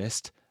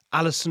economist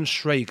Alison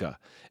Schrager.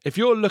 If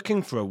you're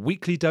looking for a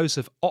weekly dose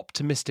of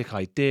optimistic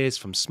ideas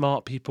from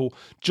smart people,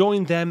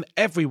 join them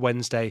every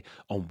Wednesday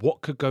on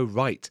What Could Go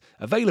Right,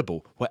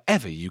 available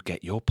wherever you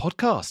get your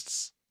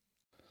podcasts.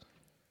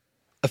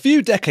 A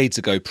few decades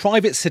ago,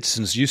 private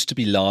citizens used to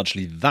be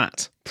largely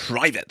that,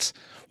 private.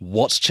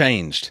 What's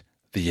changed?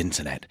 The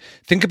internet.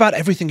 Think about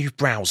everything you've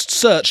browsed,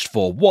 searched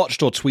for,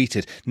 watched or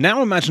tweeted.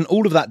 Now imagine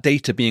all of that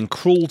data being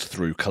crawled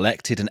through,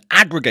 collected and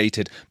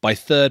aggregated by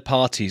third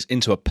parties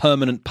into a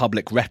permanent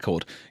public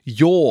record.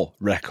 Your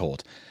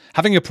record.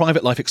 Having your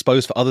private life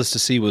exposed for others to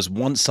see was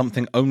once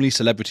something only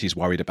celebrities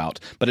worried about.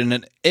 But in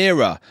an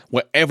era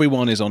where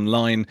everyone is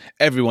online,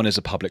 everyone is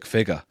a public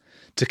figure.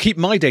 To keep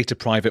my data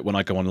private when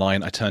I go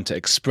online, I turn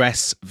to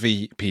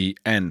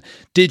ExpressVPN.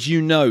 Did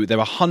you know there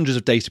are hundreds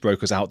of data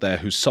brokers out there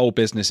whose sole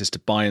business is to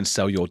buy and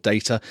sell your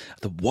data?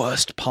 The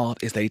worst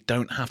part is they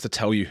don't have to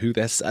tell you who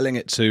they're selling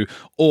it to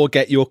or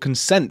get your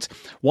consent.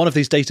 One of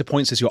these data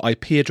points is your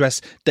IP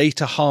address.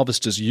 Data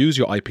harvesters use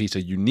your IP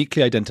to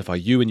uniquely identify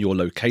you and your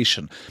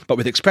location. But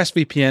with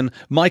ExpressVPN,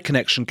 my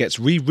connection gets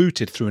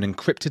rerouted through an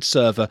encrypted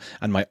server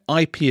and my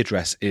IP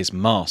address is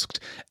masked.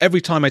 Every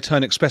time I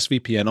turn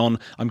ExpressVPN on,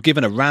 I'm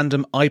given a random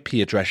random IP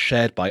address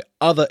shared by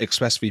other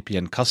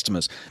ExpressVPN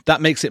customers.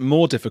 That makes it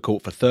more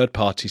difficult for third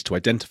parties to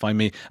identify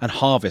me and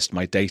harvest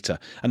my data.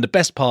 And the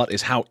best part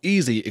is how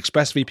easy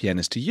ExpressVPN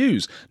is to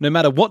use. No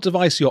matter what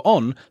device you're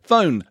on,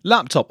 phone,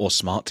 laptop or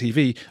smart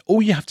TV,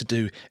 all you have to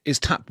do is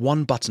tap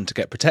one button to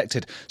get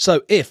protected.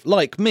 So if,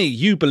 like me,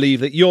 you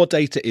believe that your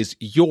data is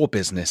your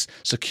business,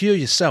 secure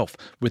yourself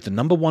with the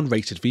 #1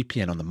 rated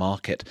VPN on the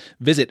market.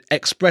 Visit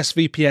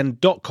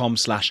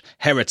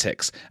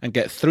expressvpn.com/heretics and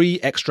get 3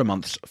 extra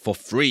months for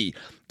free.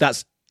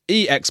 That's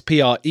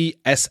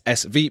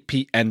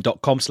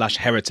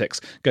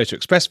expressvpn.com/heretics. Go to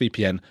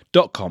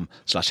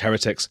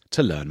expressvpn.com/heretics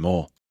to learn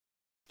more.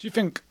 Do you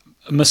think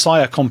a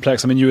Messiah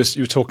complex, I mean, you were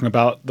talking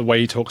about the way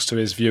he talks to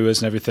his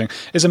viewers and everything.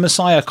 Is a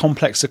Messiah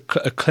complex a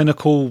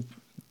clinical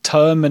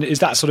term? And is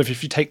that sort of,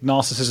 if you take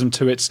narcissism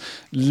to its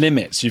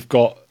limits, you've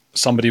got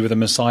somebody with a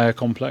Messiah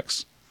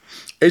complex?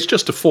 It's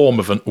just a form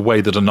of a way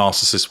that a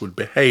narcissist would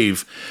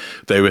behave.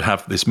 They would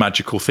have this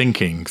magical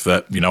thinking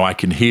that, I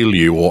can heal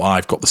you, or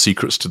I've got the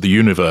secrets to the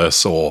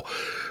universe, or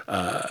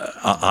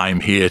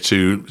I'm here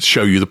to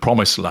show you the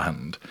promised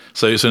land.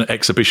 So it's an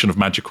exhibition of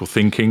magical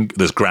thinking.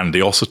 There's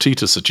grandiosity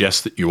to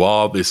suggest that you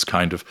are this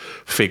kind of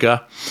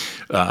figure.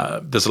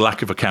 There's a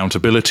lack of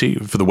accountability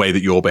for the way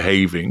that you're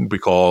behaving,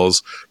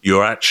 because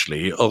you're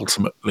actually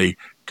ultimately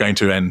going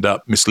to end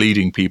up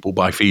misleading people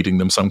by feeding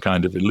them some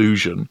kind of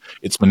illusion.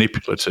 It's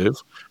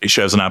manipulative. It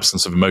shows an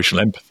absence of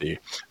emotional empathy.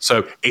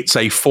 So it's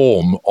a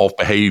form of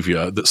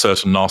behavior that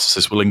certain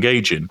narcissists will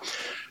engage in.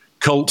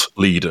 Cult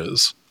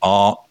leaders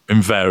are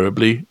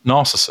invariably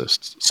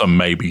narcissists. Some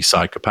may be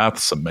psychopaths,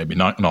 some may be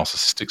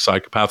narcissistic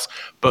psychopaths,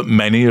 but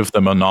many of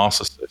them are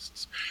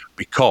narcissists,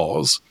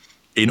 because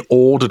in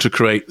order to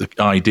create the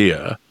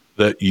idea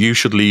that you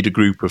should lead a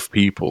group of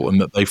people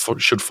and that they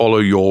should follow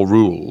your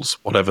rules,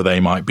 whatever they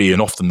might be, and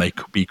often they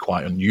could be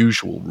quite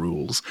unusual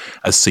rules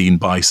as seen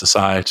by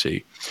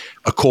society,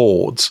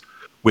 accords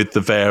with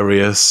the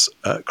various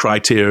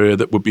criteria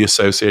that would be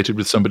associated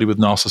with somebody with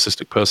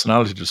narcissistic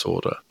personality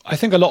disorder. I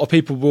think a lot of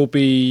people will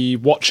be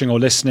watching or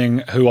listening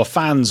who are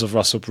fans of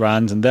Russell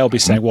Brand, and they'll be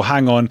saying, well,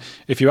 hang on,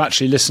 if you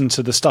actually listen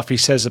to the stuff he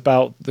says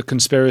about the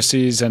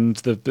conspiracies and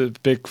the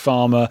big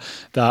pharma,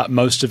 that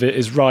most of it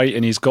is right,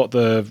 and he's got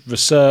the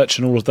research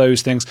and all of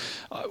those things.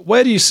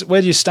 Where do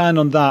you stand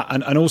on that?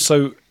 And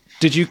also,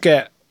 did you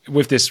get,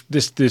 with this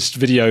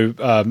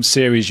video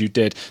series you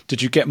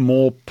did you get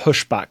more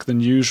pushback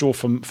than usual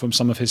from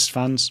some of his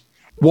fans?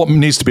 What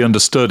needs to be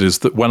understood is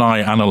that when I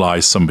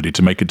analyse somebody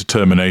to make a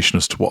determination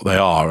as to what they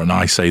are, and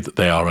I say that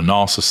they are a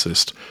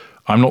narcissist,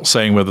 I'm not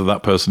saying whether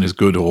that person is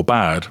good or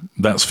bad.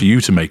 That's for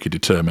you to make a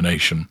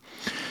determination.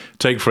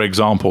 Take, for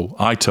example,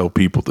 I tell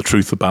people the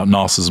truth about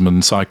narcissism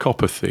and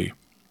psychopathy,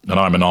 and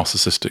I'm a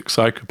narcissistic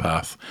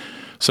psychopath.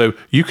 So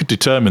you could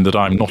determine that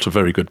I'm not a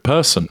very good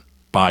person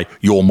by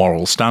your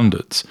moral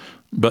standards.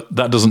 But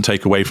that doesn't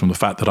take away from the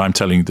fact that I'm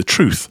telling you the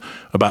truth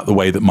about the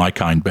way that my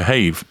kind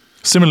behave.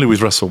 Similarly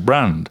with Russell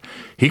Brand,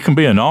 he can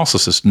be a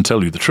narcissist and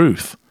tell you the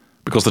truth,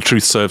 because the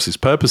truth serves his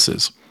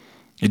purposes.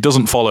 It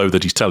doesn't follow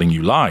that he's telling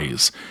you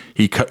lies.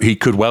 He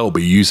could well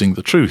be using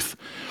the truth.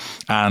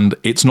 And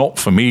it's not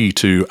for me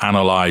to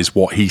analyse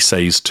what he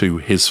says to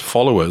his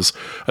followers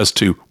as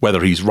to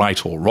whether he's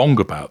right or wrong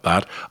about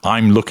that.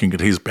 I'm looking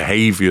at his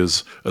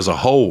behaviours as a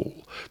whole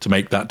to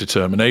make that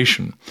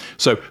determination.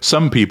 So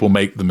some people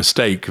make the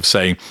mistake of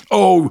saying,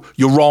 oh,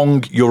 you're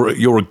wrong,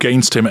 you're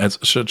against him,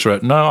 etc.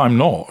 No, I'm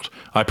not.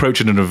 I approach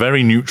it in a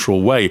very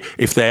neutral way.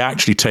 If they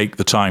actually take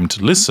the time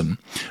to listen,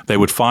 they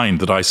would find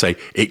that I say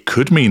it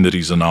could mean that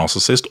he's a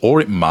narcissist,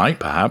 or it might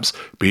perhaps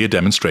be a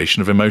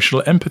demonstration of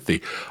emotional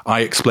empathy.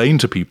 I explain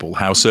to people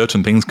how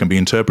certain things can be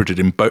interpreted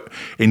in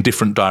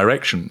different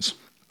directions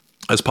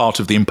as part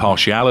of the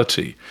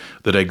impartiality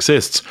that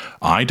exists.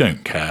 I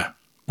don't care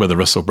whether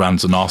Russell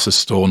Brand's a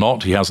narcissist or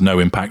not. He has no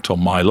impact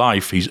on my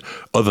life. He's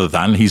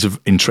an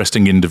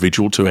interesting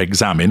individual to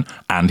examine,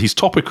 and he's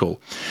topical.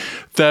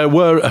 There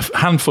were a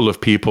handful of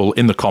people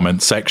in the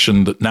comments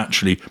section that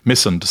naturally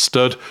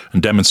misunderstood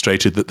and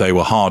demonstrated that they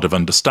were hard of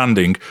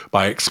understanding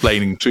by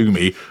explaining to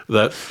me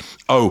that,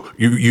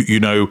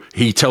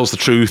 he tells the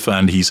truth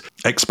and he's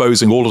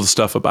exposing all of the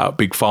stuff about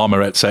Big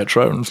Pharma,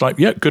 etc. And it's like,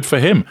 yeah, good for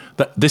him.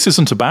 This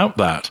isn't about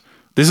that.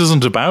 This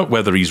isn't about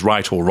whether he's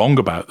right or wrong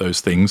about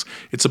those things.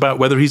 It's about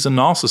whether he's a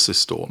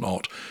narcissist or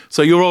not.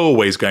 So you're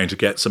always going to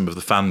get some of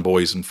the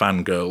fanboys and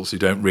fangirls who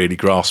don't really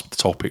grasp the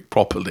topic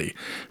properly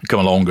and come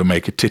along and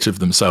make a tit of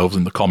themselves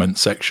in the comments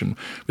section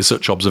with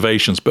such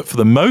observations. But for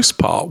the most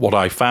part, what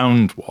I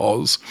found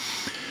was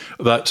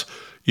that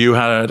you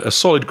had a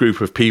solid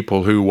group of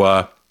people who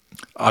were,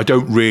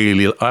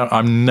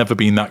 I've never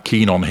been that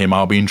keen on him.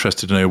 I'll be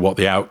interested to know what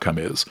the outcome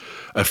is.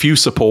 A few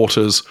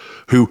supporters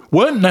who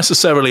weren't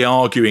necessarily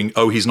arguing,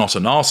 oh, he's not a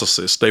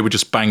narcissist. They were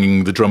just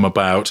banging the drum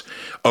about,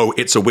 oh,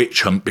 it's a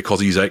witch hunt because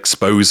he's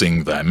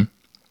exposing them.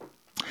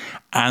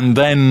 And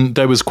then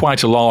there was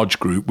quite a large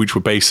group which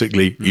were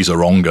basically, he's a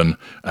wrong 'un,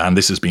 and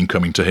this has been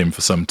coming to him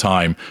for some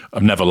time.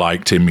 I've never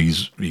liked him.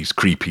 He's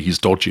creepy, he's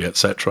dodgy,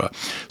 etc.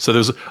 So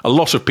there's a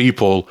lot of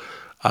people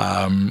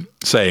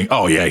saying,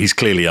 oh yeah, he's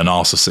clearly a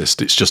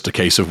narcissist. It's just a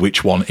case of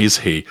which one is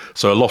he.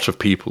 So a lot of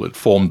people had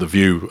formed the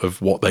view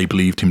of what they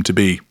believed him to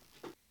be.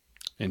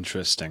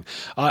 Interesting.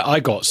 I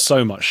got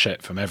so much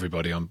shit from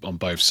everybody on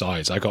both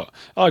sides. I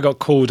got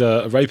called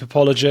a rape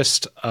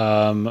apologist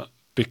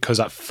because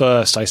at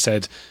first I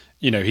said,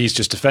 he's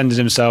just defended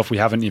himself. We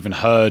haven't even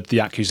heard the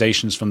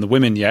accusations from the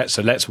women yet,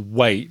 so let's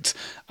wait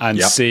and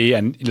see.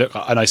 And look,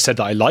 and I said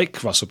that I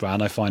like Russell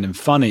Brand. I find him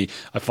funny.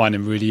 I find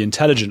him really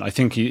intelligent. I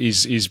think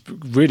he's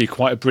really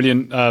quite a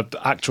brilliant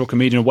actor or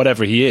comedian or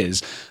whatever he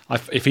is.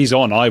 If he's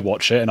on, I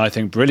watch it and I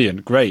think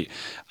brilliant, great.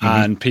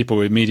 And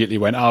people immediately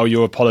went, "Oh,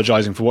 you're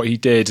apologising for what he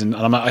did," and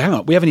I'm like, "Hang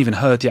on, we haven't even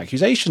heard the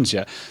accusations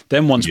yet."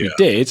 Then once we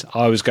did,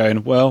 I was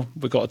going, "Well,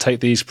 we've got to take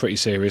these pretty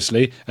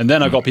seriously." And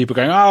then I got people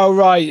going, "Oh,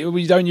 right,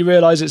 don't you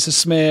realise it's a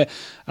smear?"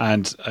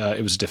 And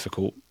it was a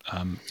difficult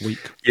week.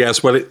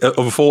 Yes, well,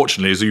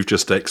 unfortunately, as you've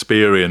just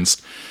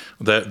experienced,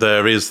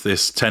 there is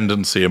this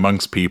tendency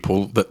amongst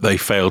people that they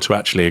fail to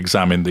actually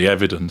examine the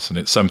evidence. And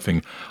it's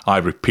something I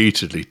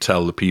repeatedly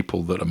tell the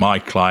people that are my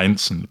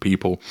clients and the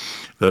people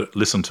that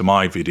listen to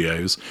my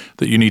videos,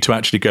 that you need to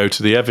actually go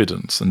to the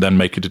evidence and then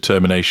make a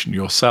determination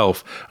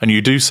yourself. And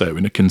you do so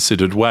in a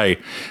considered way.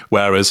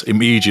 Whereas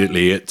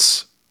immediately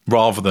it's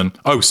rather than,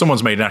 oh,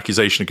 someone's made an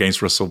accusation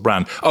against Russell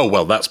Brand. Oh,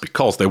 well, that's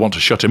because they want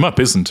to shut him up,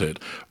 isn't it?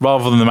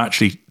 Rather than them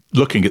actually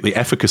looking at the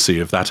efficacy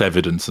of that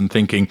evidence and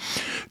thinking,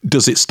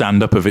 does it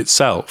stand up of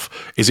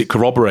itself? Is it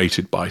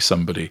corroborated by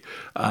somebody?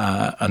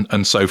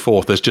 And so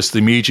forth. There's just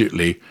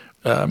immediately,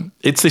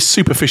 it's this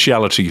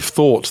superficiality of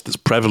thought that's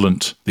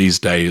prevalent these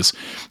days,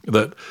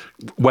 that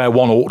where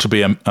one ought to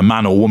be a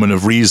man or woman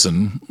of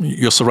reason,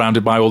 you're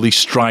surrounded by all these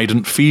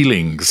strident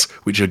feelings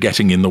which are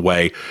getting in the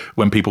way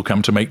when people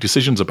come to make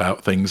decisions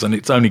about things. And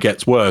it only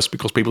gets worse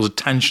because people's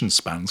attention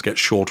spans get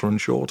shorter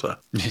and shorter.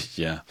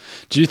 Yeah.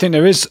 Do you think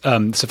there is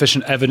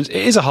sufficient evidence? It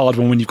is a hard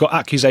one when you've got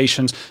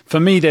accusations.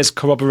 For me, there's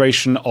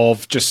corroboration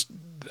of just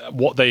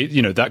what they,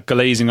 that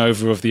glazing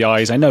over of the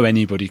eyes. I know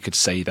anybody could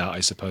say that, I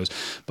suppose,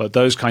 but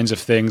those kinds of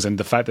things, and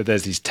the fact that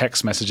there's these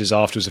text messages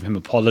afterwards of him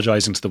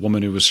apologising to the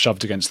woman who was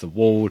shoved against the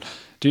wall.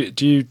 Do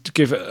you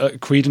give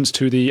credence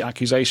to the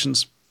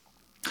accusations?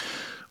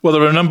 Well,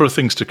 there are a number of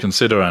things to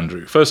consider,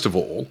 Andrew. First of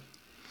all,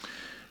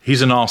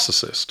 he's a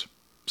narcissist.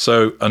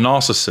 So a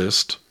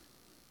narcissist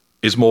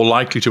is more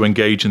likely to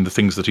engage in the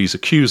things that he's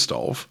accused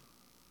of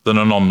than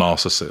a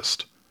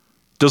non-narcissist.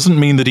 Doesn't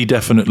mean that he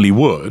definitely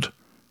would.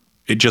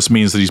 It just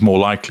means that he's more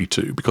likely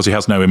to, because he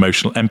has no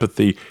emotional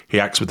empathy,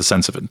 he acts with a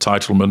sense of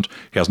entitlement,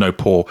 he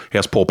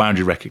has poor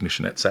boundary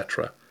recognition,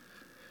 etc.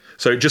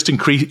 So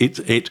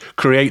it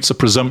creates a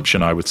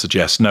presumption, I would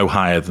suggest, no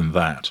higher than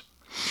that.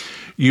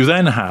 You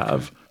then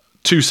have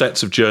two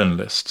sets of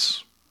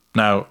journalists.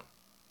 Now,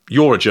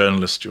 you're a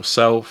journalist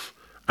yourself,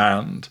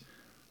 and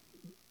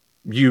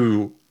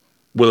you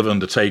will have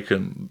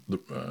undertaken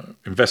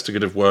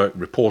investigative work,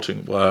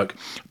 reporting work.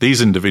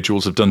 These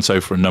individuals have done so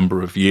for a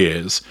number of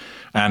years,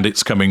 and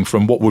it's coming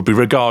from what would be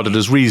regarded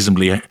as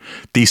reasonably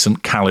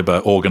decent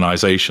caliber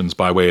organisations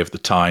by way of the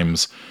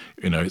Times.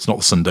 It's not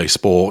the Sunday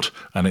Sport,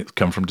 and it's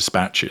come from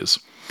dispatches.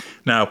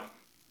 Now,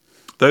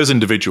 those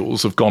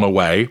individuals have gone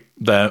away.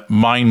 They're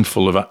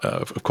mindful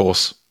of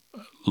course,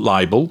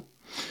 libel,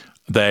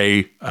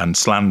 and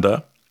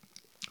slander,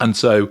 and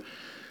so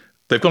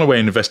they've gone away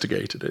and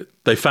investigated it.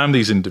 They found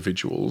these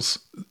individuals.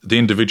 The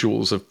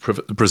individuals have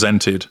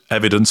presented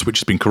evidence which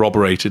has been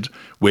corroborated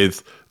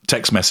with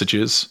text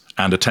messages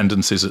and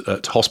attendances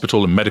at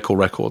hospital and medical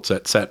records,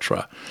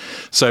 etc.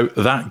 So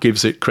that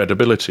gives it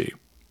credibility.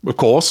 Of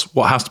course,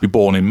 what has to be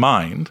borne in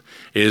mind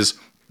is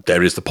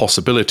there is the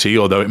possibility,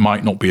 although it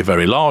might not be a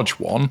very large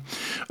one,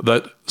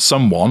 that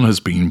someone has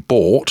been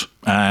bought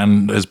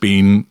and has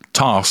been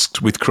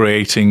tasked with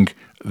creating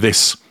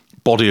this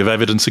body of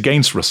evidence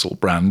against Russell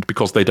Brand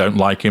because they don't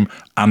like him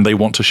and they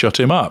want to shut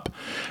him up.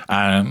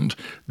 And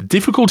the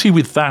difficulty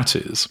with that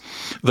is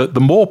that the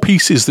more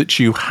pieces that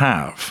you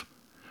have,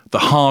 the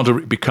harder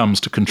it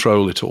becomes to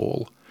control it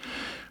all.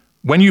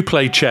 When you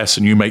play chess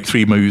and you make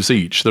 3 moves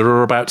each, there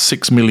are about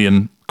 6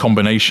 million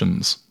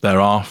combinations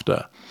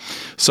thereafter.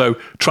 So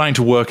trying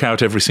to work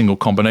out every single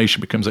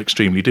combination becomes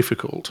extremely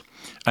difficult.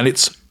 And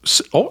it's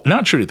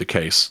naturally the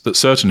case that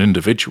certain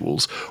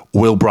individuals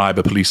will bribe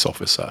a police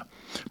officer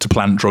to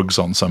plant drugs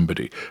on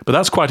somebody. But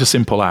that's quite a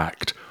simple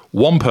act.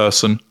 One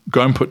person,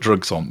 go and put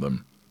drugs on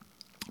them.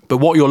 But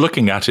what you're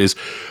looking at is,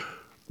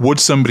 would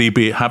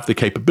somebody have the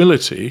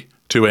capability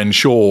to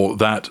ensure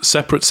that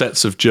separate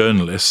sets of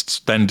journalists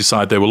then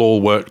decide they will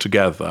all work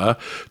together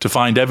to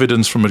find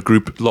evidence from a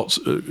group,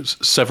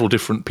 several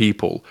different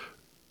people,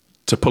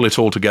 to pull it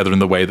all together in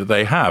the way that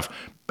they have?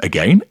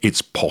 Again,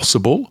 it's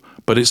possible,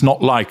 but it's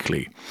not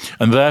likely.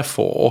 And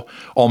therefore,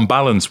 on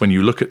balance, when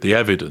you look at the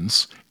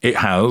evidence, it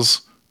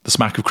has the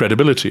smack of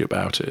credibility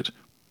about it.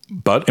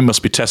 But it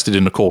must be tested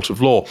in a court of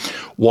law.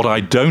 What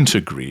I don't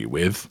agree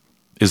with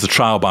is the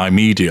trial by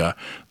media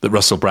that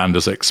Russell Brand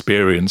has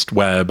experienced,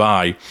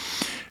 whereby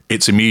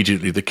it's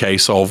immediately the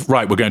case of,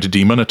 right, we're going to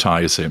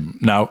demonetize him.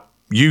 Now,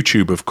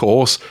 YouTube, of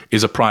course,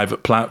 is a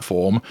private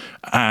platform,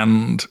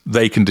 and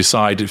they can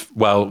decide if,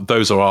 well,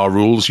 those are our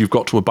rules, you've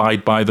got to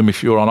abide by them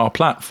if you're on our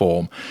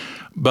platform.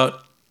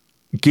 But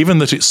given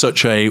that it's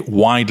such a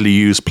widely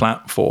used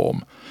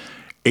platform,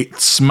 it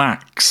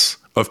smacks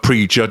of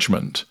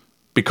prejudgment,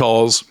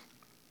 because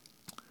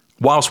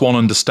whilst one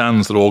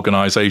understands that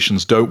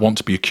organisations don't want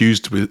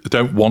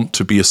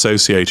to be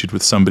associated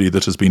with somebody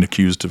that has been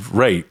accused of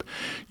rape,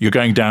 you're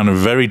going down a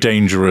very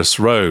dangerous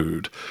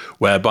road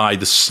whereby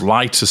the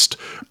slightest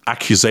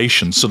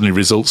accusation suddenly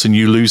results in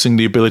you losing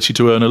the ability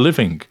to earn a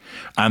living,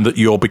 and that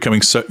you're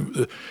becoming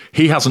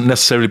he hasn't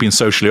necessarily been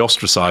socially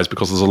ostracised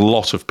because there's a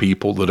lot of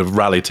people that have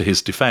rallied to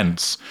his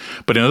defence.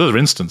 But in other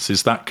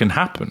instances, that can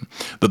happen,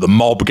 that the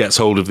mob gets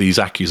hold of these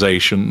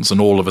accusations and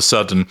all of a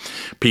sudden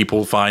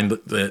people find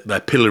that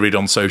they're pilloried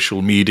on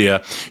social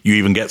media. You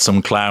even get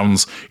some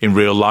clowns in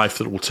real life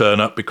that will turn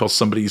up because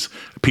somebody's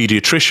a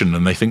paediatrician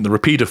and they think they're a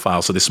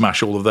paedophile, so they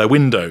smash all of their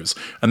windows.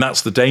 And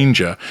that's the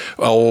danger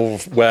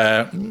of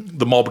where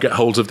the mob get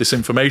hold of this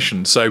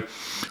information. So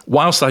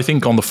whilst I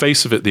think on the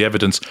face of it the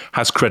evidence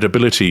has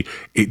credibility,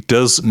 it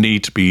does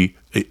need to be,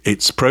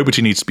 its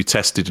probity needs to be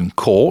tested in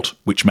court,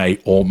 which may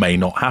or may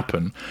not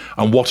happen.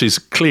 And what is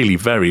clearly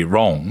very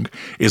wrong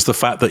is the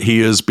fact that he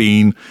has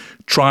been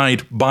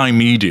tried by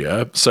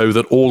media so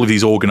that all of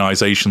these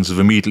organisations have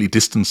immediately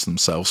distanced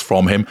themselves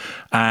from him,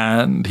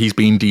 and he's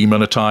been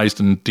demonetised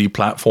and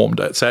deplatformed,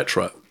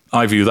 etc.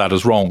 I view that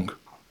as wrong.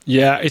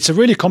 Yeah, it's a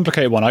really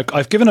complicated one.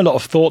 I've given a lot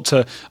of thought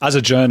to, as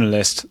a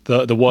journalist,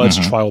 the words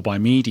trial by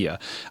media.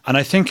 And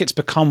I think it's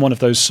become one of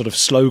those sort of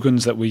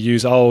slogans that we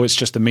use, oh, it's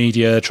just the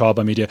media, trial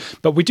by media.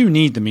 But we do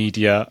need the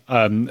media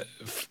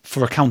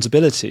for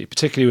accountability,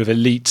 particularly with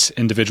elite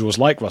individuals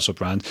like Russell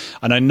Brand.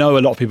 And I know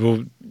a lot of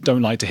people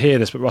don't like to hear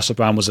this, but Russell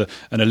Brand was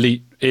an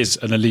elite,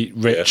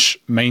 rich,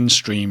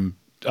 mainstream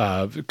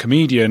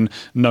comedian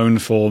known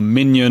for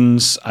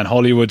Minions and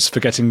Hollywood's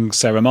Forgetting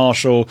Sarah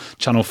Marshall,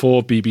 Channel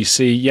 4,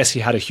 BBC. Yes, he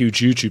had a huge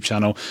YouTube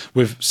channel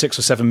with 6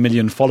 or 7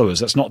 million followers.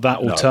 That's not that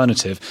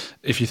alternative.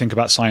 If you think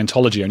about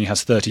Scientology, only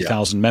has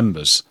 30,000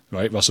 members,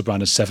 right? Russell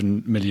Brand has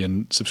 7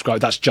 million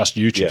subscribers. That's just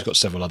YouTube. He's got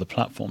several other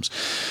platforms.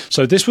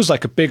 So this was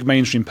like a big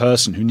mainstream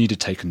person who needed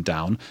taken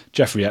down.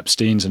 Jeffrey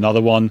Epstein's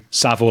another one.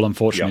 Savile,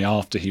 unfortunately,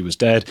 after he was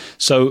dead.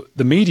 So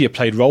the media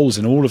played roles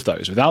in all of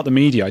those. Without the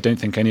media, I don't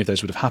think any of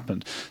those would have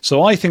happened.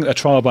 So I think a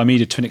trial by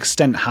media to an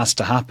extent has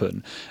to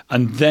happen.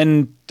 And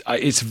then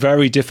it's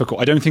very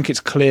difficult. I don't think it's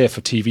clear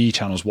for TV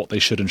channels what they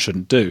should and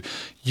shouldn't do.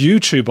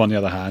 YouTube, on the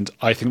other hand,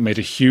 I think made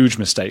a huge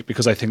mistake,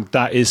 because I think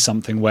that is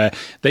something where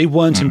they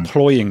weren't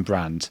employing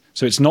Brand.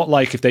 So it's not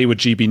like if they were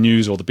GB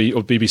News or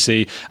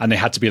BBC and they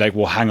had to be like,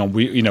 well, hang on,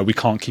 we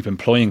can't keep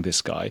employing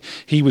this guy.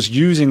 He was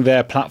using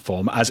their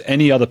platform as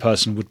any other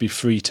person would be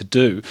free to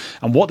do.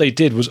 And what they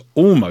did was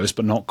almost,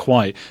 but not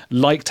quite,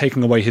 like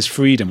taking away his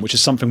freedom, which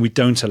is something we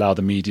don't allow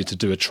the media to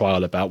do a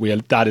trial about.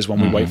 That is when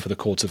we wait for the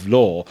court of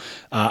law.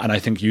 And I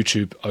think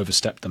YouTube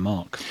overstepped the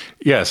mark.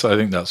 Yes, I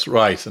think that's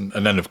right. And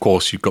then, of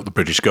course, you've got the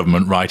British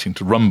government writing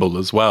to Rumble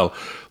as well,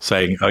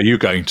 saying, are you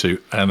going to?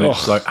 And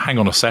it's like, hang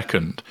on a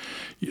second.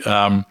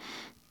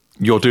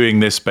 You're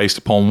doing this based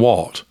upon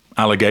what?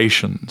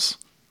 Allegations,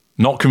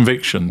 not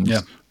convictions.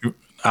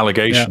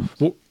 Allegations.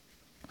 Yeah. Well,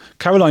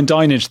 Caroline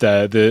Dinenage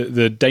there,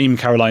 the Dame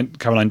Caroline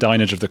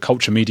Dinenage of the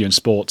Culture, Media and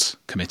Sports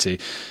Committee,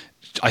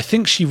 I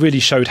think she really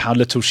showed how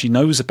little she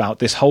knows about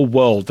this whole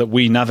world that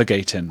we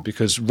navigate in,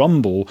 because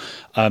Rumble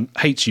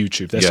hates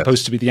YouTube. They're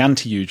supposed to be the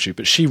anti-YouTube,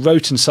 but she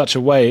wrote in such a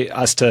way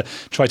as to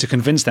try to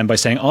convince them by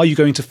saying, are you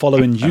going to follow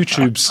in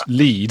YouTube's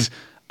lead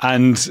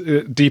and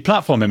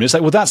deplatform him? And it's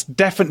like, well, that's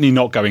definitely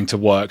not going to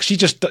work.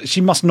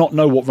 She must not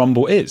know what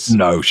Rumble is.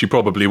 No, she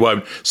probably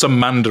won't. Some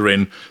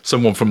Mandarin,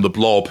 someone from the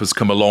Blob has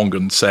come along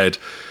and said,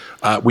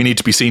 we need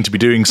to be seen to be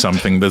doing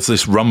something. There's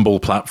this Rumble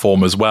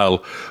platform as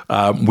well.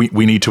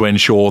 We need to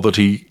ensure that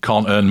he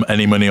can't earn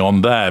any money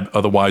on there.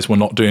 Otherwise, we're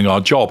not doing our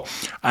job.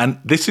 And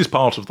this is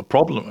part of the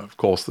problem, of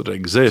course, that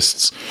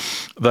exists,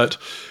 that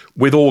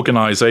with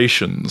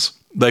organisations,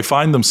 they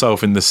find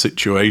themselves in this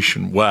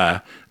situation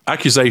where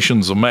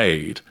accusations are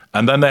made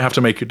and then they have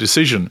to make a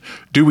decision.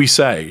 Do we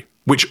say,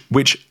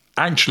 which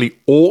actually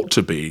ought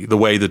to be the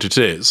way that it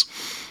is,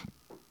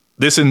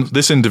 this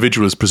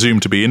individual is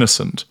presumed to be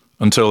innocent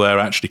until they're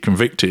actually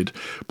convicted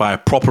by a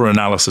proper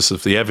analysis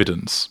of the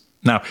evidence.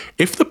 Now,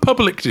 if the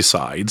public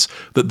decides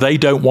that they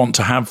don't want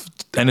to have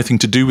anything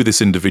to do with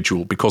this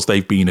individual because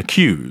they've been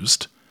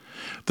accused,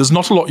 there's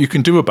not a lot you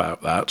can do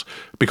about that,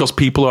 because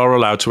people are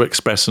allowed to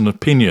express an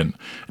opinion.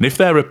 And if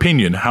their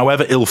opinion,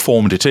 however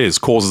ill-formed it is,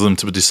 causes them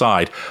to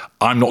decide,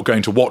 I'm not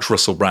going to watch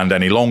Russell Brand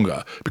any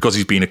longer because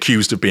he's been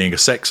accused of being a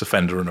sex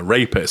offender and a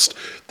rapist,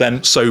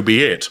 then so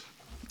be it.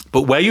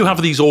 But where you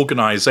have these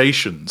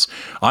organisations,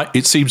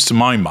 it seems to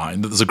my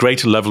mind that there's a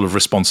greater level of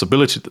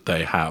responsibility that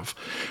they have,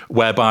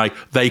 whereby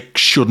they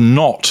should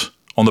not,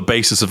 on the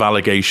basis of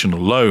allegation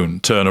alone,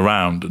 turn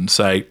around and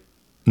say,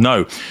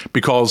 no,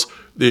 because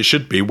it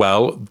should be,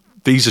 well,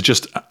 these are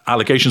just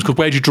allegations, because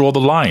where do you draw the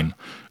line?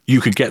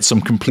 you could get some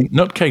complete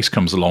nutcase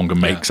comes along and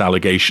makes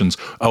allegations.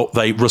 Oh,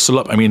 they rustle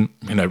up. I mean,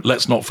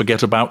 let's not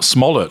forget about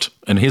Smollett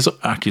and his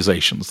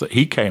accusations that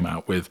he came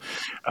out with.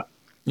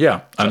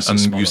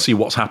 And you see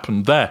what's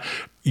happened there.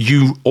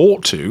 You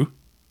ought to,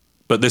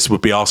 but this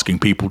would be asking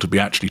people to be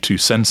actually too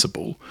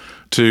sensible,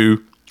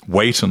 to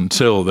wait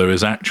until there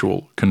is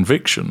actual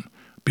conviction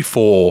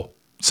before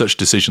such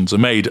decisions are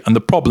made. And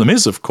the problem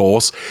is, of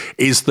course,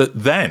 is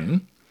that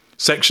then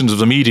sections of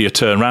the media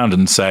turn around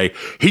and say,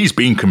 he's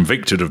been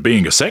convicted of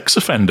being a sex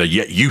offender,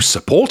 yet you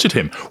supported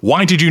him.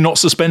 Why did you not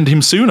suspend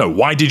him sooner?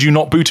 Why did you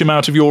not boot him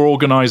out of your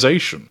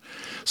organisation?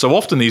 So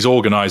often these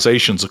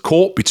organisations are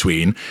caught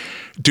between,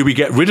 do we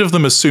get rid of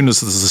them as soon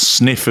as there's a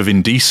sniff of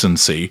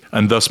indecency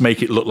and thus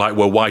make it look like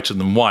we're whiter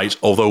than white,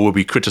 although we'll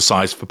be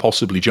criticised for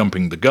possibly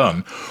jumping the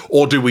gun?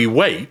 Or do we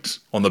wait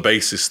on the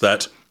basis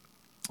that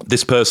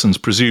this person's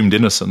presumed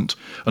innocent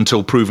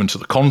until proven to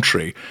the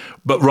contrary,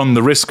 but run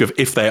the risk of,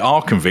 if they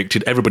are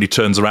convicted, everybody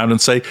turns around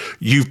and say,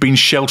 you've been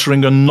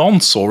sheltering a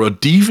nonce or a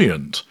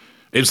deviant.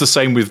 It was the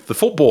same with the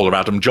footballer,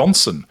 Adam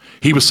Johnson.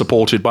 He was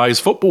supported by his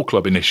football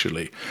club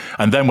initially.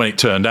 And then when it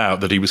turned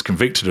out that he was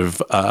convicted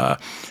of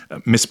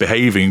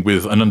misbehaving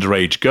with an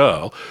underage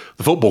girl,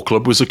 the football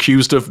club was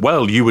accused of,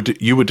 well, you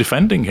were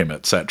defending him,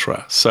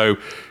 etc. So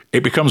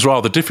it becomes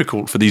rather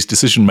difficult for these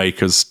decision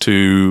makers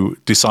to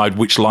decide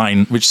which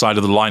side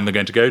of the line they're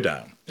going to go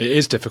down. It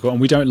is difficult,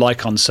 and we don't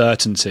like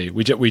uncertainty.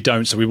 We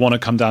don't, so we want to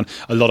come down,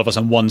 a lot of us,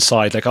 on one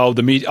side, like,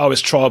 the media, it's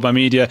trial by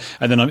media,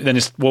 and then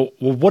it's, well,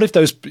 what if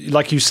those,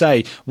 like you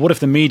say, what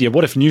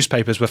if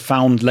newspapers were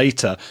found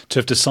later to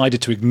have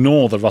decided to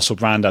ignore the Russell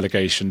Brand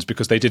allegations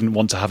because they didn't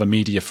want to have a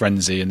media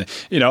frenzy, and,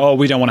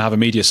 we don't want to have a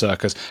media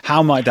circus.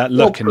 How might that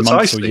look in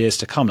months or years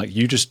to come? Like,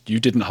 you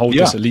didn't hold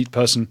this elite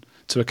person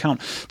to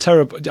account.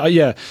 Terrible.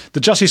 The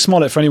Jussie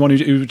Smollett, for anyone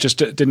who just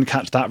didn't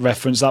catch that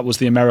reference, that was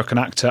the American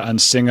actor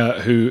and singer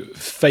who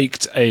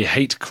faked a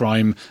hate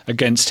crime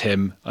against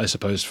him, I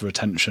suppose, for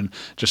attention.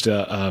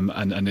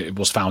 And it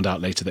was found out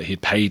later that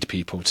he'd paid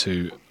people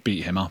to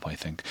beat him up, I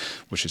think,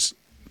 which is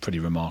pretty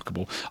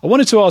remarkable. I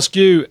wanted to ask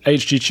you,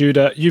 H.G.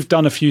 Tudor, you've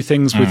done a few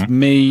things with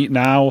me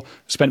now,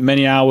 spent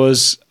many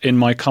hours in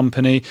my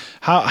company.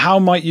 How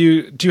might do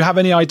you have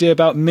any idea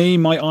about me?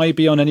 Might I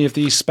be on any of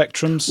these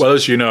spectrums? Well,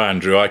 as you know,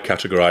 Andrew, I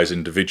categorise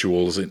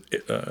individuals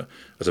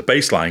as a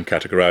baseline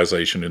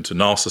categorisation into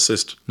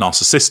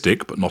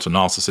narcissistic, but not a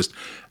narcissist,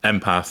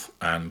 empath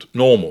and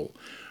normal.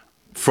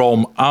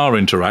 From our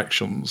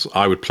interactions,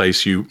 I would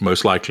place you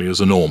most likely as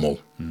a normal.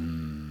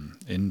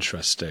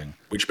 Interesting.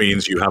 Which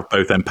means you have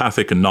both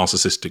empathic and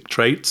narcissistic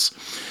traits.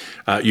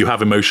 You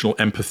have emotional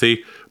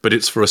empathy, but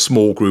it's for a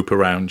small group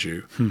around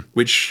you,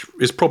 which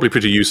is probably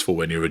pretty useful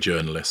when you're a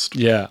journalist.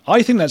 Yeah,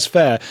 I think that's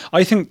fair.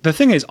 I think the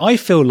thing is, I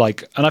feel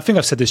like, and I think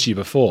I've said this to you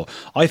before,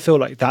 I feel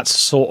like that's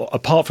sort of,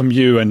 apart from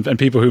you and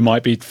people who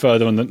might be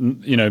further on,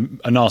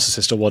 a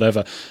narcissist or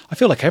whatever, I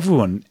feel like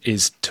everyone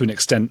is, to an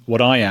extent,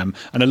 what I am.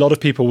 And a lot of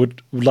people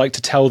would like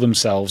to tell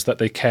themselves that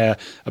they care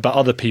about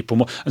other people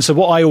more. And so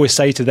what I always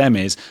say to them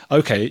is,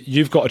 okay,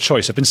 you've got a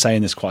choice. I've been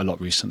saying this quite a lot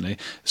recently.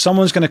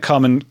 Someone's going to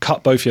come and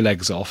cut both your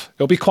legs off.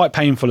 It'll be quite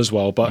painful as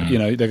well, but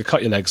they could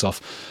cut your legs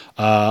off.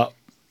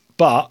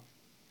 But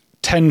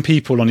 10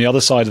 people on the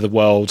other side of the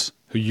world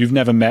who you've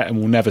never met and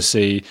will never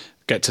see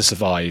get to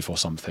survive or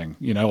something,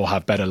 or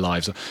have better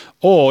lives.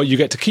 Or you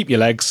get to keep your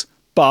legs,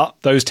 but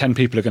those 10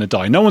 people are going to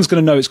die. No one's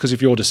going to know it's because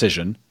of your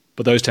decision,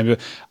 but those 10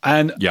 people.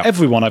 And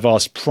everyone I've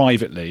asked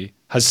privately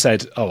has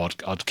said, "Oh,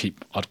 I'd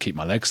keep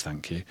my legs,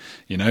 thank you."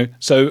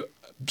 So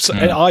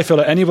I feel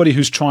like anybody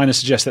who's trying to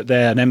suggest that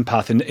they're an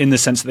empath in the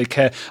sense that they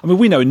care. I mean,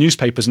 we know in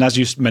newspapers, and as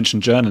you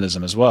mentioned,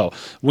 journalism as well,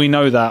 we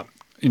know that,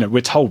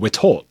 we're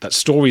taught that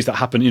stories that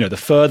happen, the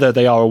further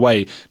they are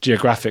away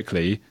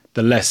geographically,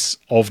 the less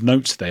of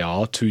note they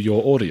are to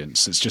your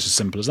audience. It's just as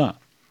simple as that.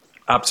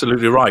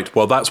 Absolutely right.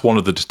 Well, that's one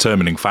of the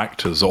determining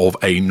factors of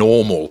a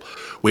normal,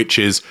 which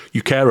is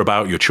you care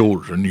about your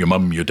children, your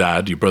mum, your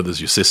dad, your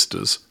brothers, your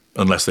sisters,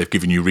 unless they've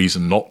given you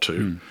reason not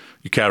to.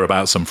 You care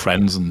about some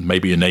friends and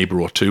maybe a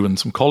neighbour or two and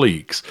some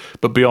colleagues.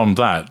 But beyond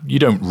that, you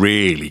don't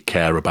really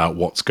care about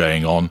what's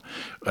going on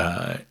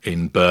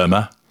in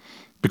Burma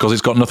because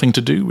it's got nothing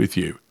to do with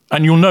you.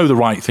 And you'll know the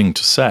right thing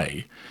to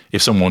say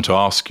if someone were to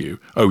ask you,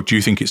 oh, do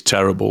you think it's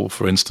terrible,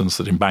 for instance,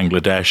 that in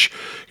Bangladesh,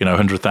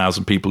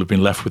 100,000 people have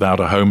been left without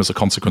a home as a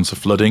consequence of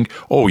flooding?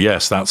 Oh,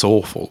 yes, that's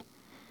awful.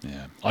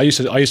 Yeah, I used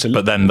to.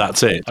 But then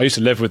that's it. I used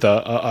to live with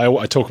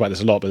I talk about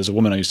this a lot, but there's a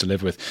woman I used to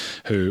live with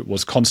who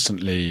was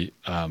constantly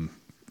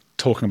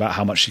talking about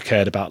how much she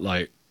cared about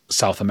like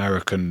South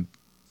American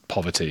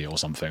poverty or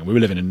something. We were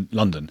living in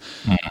London,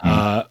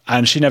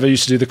 and she never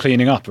used to do the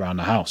cleaning up around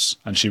the house.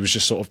 And she was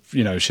just sort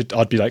of,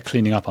 I'd be like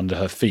cleaning up under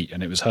her feet,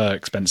 and it was her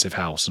expensive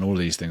house and all of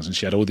these things. And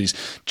she had all these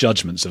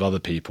judgments of other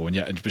people,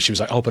 but she was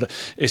like, oh, but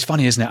it's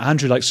funny, isn't it?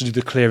 Andrew likes to do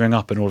the clearing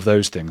up and all of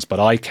those things,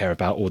 but I care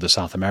about all the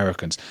South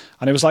Americans.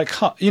 And it was like,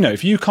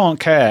 if you can't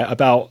care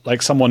about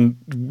like someone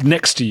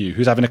next to you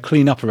who's having a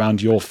clean up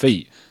around your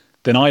feet,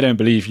 then I don't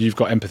believe you've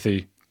got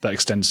empathy that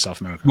extends to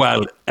South America?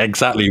 Well,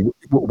 exactly.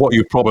 What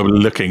you're probably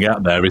looking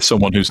at there is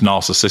someone who's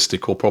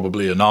narcissistic or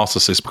probably a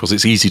narcissist, because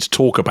it's easy to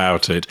talk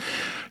about it.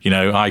 You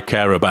know, I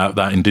care about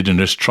that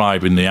indigenous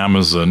tribe in the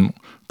Amazon,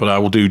 but I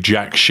will do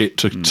jack shit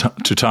to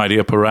tidy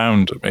up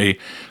around me.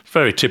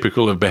 Very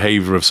typical of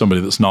behavior of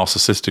somebody that's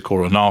narcissistic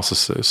or a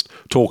narcissist.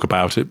 Talk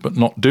about it, but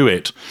not do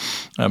it.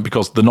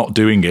 Because the not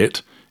doing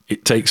it,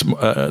 it takes,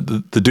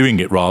 the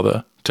doing it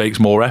rather, takes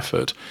more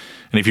effort.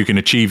 And if you can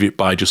achieve it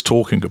by just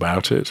talking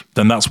about it,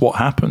 then that's what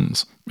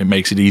happens. It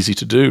makes it easy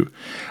to do.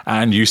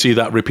 And you see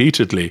that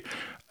repeatedly.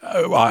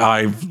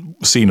 I've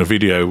seen a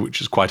video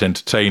which is quite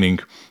entertaining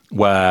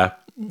where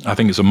I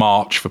think it's a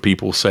march for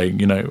people saying,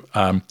 you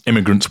know,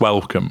 immigrants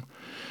welcome.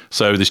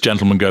 So this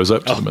gentleman goes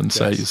up to them and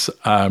says,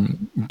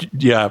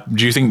 yeah,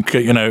 do you think,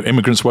 you know,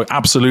 immigrants welcome?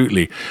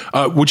 Absolutely.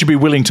 Would you be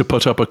willing to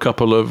put up a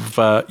couple of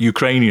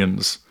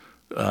Ukrainians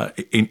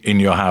in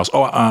your house?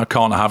 Oh, I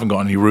can't, I haven't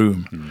got any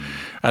room.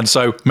 And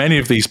so many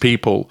of these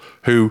people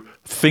who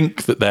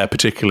think that they're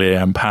particularly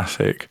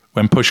empathic,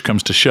 when push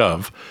comes to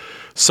shove,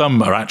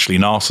 some are actually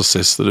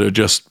narcissists that are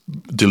just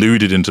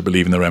deluded into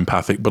believing they're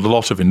empathic, but a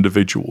lot of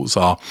individuals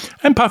are.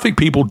 Empathic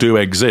people do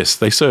exist,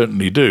 they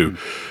certainly do,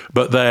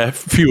 but they're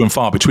few and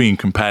far between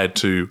compared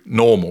to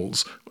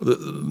normals.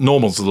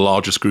 Normals are the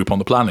largest group on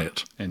the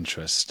planet.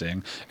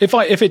 Interesting.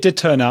 If it did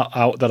turn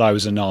out that I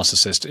was a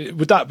narcissist,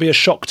 would that be a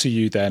shock to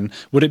you then?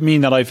 Would it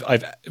mean that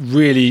I've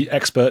really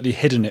expertly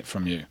hidden it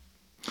from you?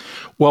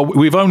 Well,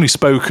 we've only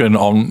spoken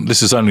on,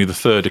 this is only the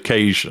third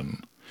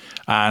occasion.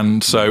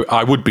 And so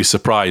I would be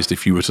surprised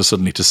if you were to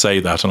suddenly to say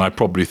that. And I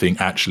probably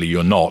think, actually,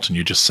 you're not. And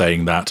you're just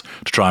saying that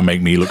to try and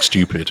make me look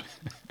stupid.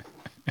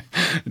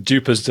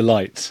 Duper's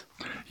delight.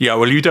 Yeah,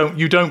 well, you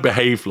don't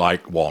behave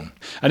like one.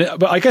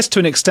 But I guess to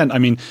an extent, I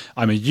mean,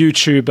 I'm a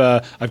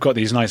YouTuber. I've got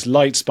these nice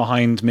lights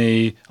behind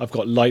me. I've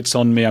got lights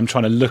on me. I'm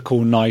trying to look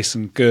all nice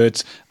and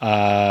good.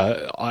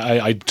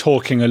 I'm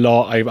talking a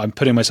lot. I'm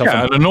putting myself.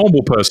 Yeah, and a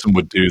normal person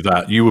would do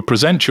that. You would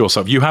present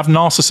yourself. You have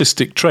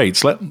narcissistic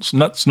traits.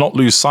 Let's not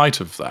lose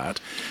sight of that.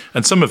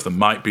 And some of them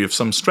might be of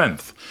some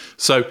strength.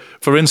 So,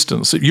 for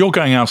instance, if you're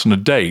going out on a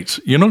date,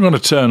 you're not going to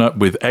turn up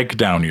with egg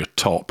down your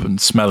top and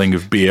smelling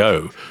of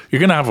BO. You're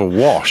going to have a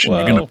wash. Well,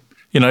 and you're going to,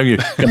 you know, you're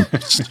going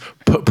to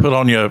put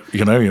on your,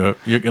 you know,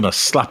 you're going to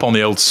slap on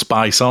the old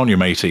spice, aren't you,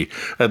 matey?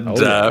 And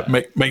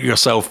make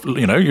yourself,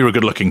 you know, you're a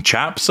good-looking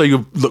chap, so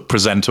you look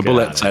presentable,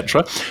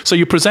 etc. So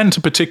you present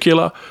a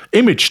particular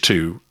image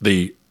to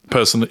the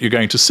person that you're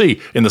going to see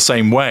in the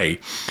same way.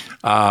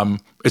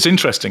 It's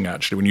interesting,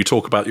 actually, when you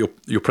talk about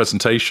your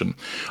presentation.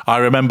 I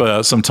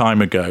remember some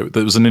time ago,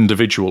 there was an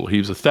individual, he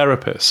was a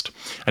therapist,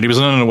 and he was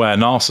an unaware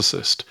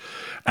narcissist.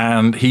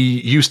 And he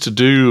used to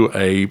do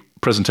a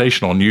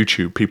presentation on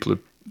YouTube. People had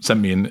sent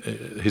me in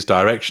his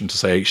direction to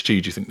say, HG,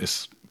 do you think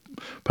this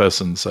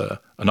person's a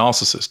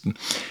narcissist? And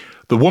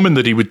the woman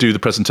that he would do the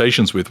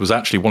presentations with was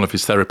actually one of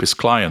his therapist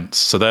clients.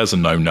 So there's a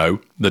no-no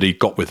that he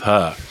got with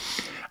her.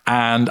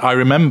 And I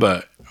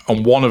remember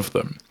on one of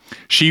them,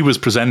 she was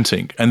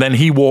presenting, and then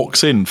he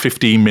walks in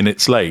 15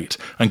 minutes late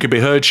and could be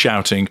heard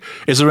shouting,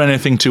 "Is there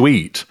anything to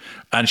eat?"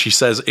 And she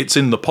says, "It's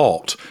in the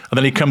pot." And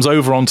then he comes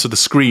over onto the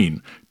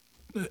screen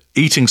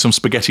eating some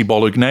spaghetti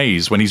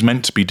bolognese when he's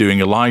meant to be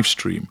doing a live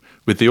stream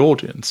with the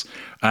audience.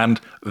 And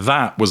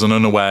that was an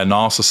unaware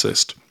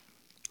narcissist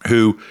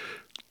who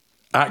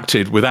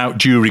acted without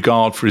due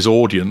regard for his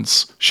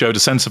audience, showed a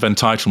sense of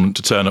entitlement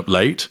to turn up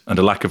late and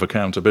a lack of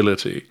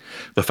accountability.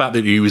 The fact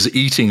that he was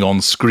eating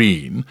on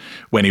screen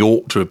when he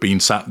ought to have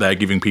been sat there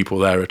giving people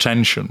their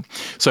attention.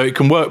 So it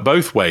can work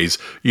both ways.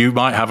 You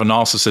might have a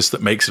narcissist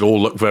that makes it all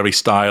look very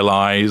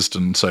stylized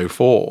and so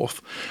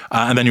forth.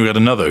 And then you get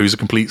another who's a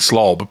complete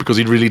slob because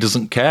he really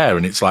doesn't care.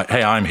 And it's like,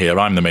 hey, I'm here,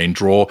 I'm the main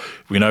draw.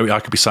 You know,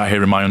 I could be sat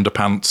here in my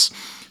underpants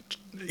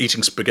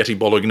eating spaghetti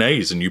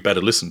bolognese and you better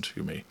listen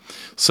to me.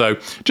 So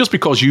just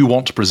because you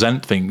want to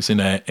present things in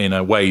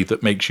a way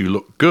that makes you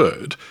look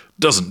good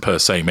doesn't per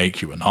se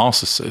make you a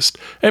narcissist.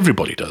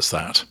 Everybody does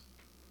that,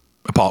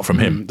 apart from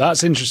him.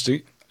 That's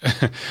interesting.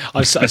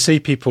 I see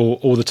people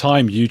all the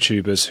time,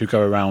 YouTubers who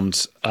go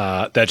around,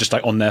 they're just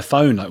like on their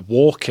phone, like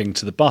walking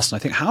to the bus. And I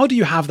think, how do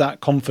you have that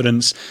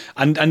confidence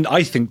and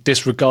I think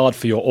disregard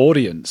for your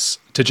audience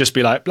to just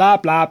be like, blah,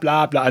 blah,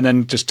 blah, blah, and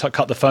then just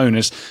cut the phone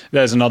as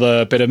there's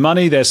another bit of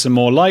money, there's some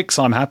more likes,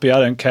 I'm happy,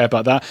 I don't care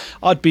about that.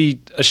 I'd be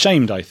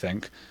ashamed, I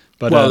think.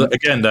 But, well,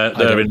 again,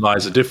 therein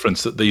lies a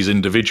difference that these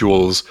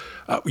individuals,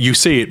 you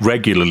see it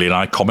regularly, and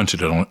I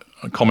commented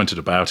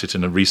about it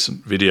in a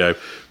recent video,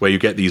 where you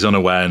get these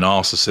unaware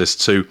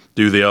narcissists who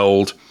do the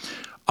old,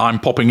 I'm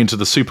popping into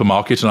the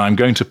supermarket and I'm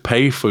going to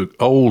pay for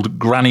old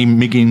Granny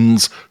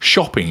Miggins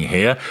shopping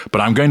here,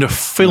 but I'm going to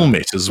film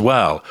it as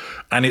well.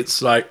 And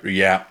it's like,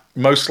 yeah,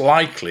 most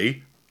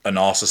likely a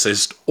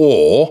narcissist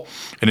or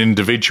an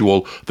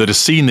individual that has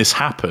seen this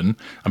happen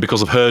and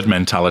because of herd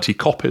mentality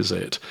copies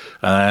it.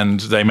 And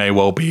they may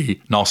well be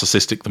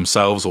narcissistic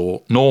themselves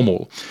or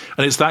normal.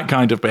 And it's that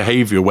kind of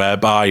behavior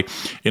whereby,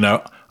 you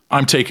know,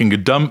 I'm taking a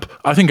dump.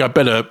 I think I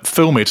better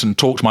film it and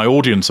talk to my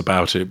audience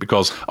about it,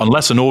 because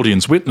unless an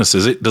audience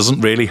witnesses, it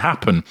doesn't really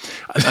happen.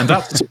 And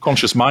that's the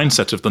subconscious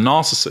mindset of the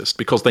narcissist,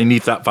 because they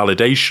need that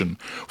validation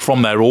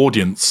from their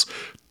audience.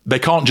 They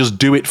can't just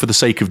do it for the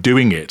sake of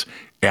doing it.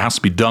 It has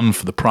to be done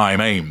for the prime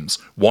aims,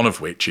 one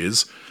of which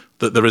is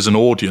that there is an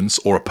audience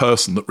or a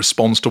person that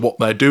responds to what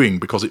they're doing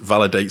because it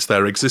validates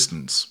their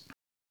existence.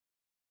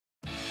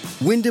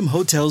 Wyndham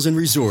Hotels and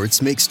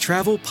Resorts makes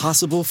travel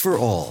possible for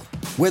all.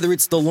 Whether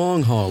it's the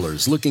long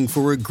haulers looking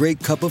for a great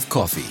cup of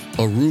coffee,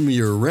 a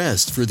roomier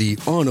rest for the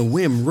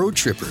on-a-whim road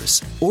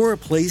trippers, or a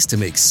place to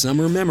make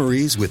summer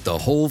memories with the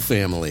whole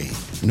family.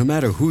 No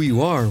matter who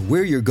you are,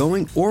 where you're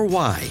going, or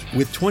why,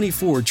 with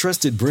 24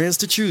 trusted brands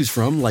to choose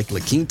from like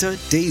La Quinta,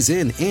 Days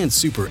Inn, and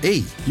Super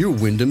 8, your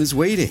Wyndham is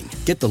waiting.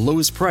 Get the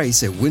lowest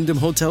price at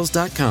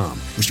wyndhamhotels.com.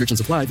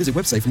 Restrictions apply. Visit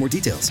website for more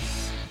details.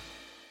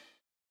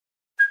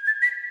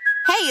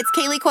 Hey, it's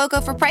Kaylee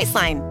Cuoco for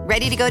Priceline.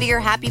 Ready to go to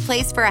your happy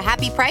place for a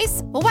happy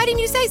price? Well, why didn't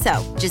you say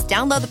so? Just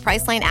download the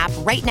Priceline app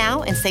right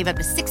now and save up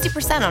to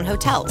 60% on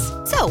hotels.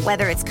 So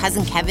whether it's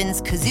Cousin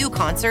Kevin's Kazoo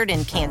Concert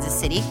in Kansas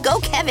City,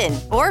 go Kevin,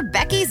 or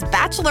Becky's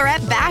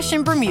Bachelorette Bash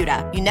in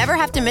Bermuda, you never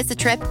have to miss a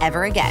trip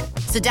ever again.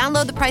 So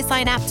download the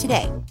Priceline app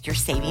today. Your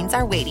savings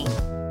are waiting.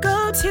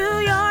 Go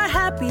to your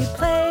happy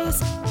place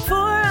for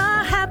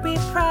a happy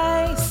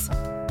price.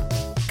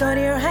 Go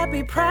to your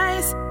happy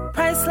price,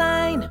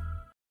 Priceline.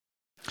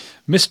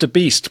 Mr.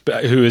 Beast,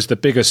 who is the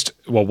biggest,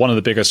 well, one of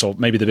the biggest, or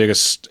maybe the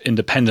biggest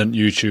independent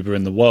YouTuber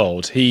in the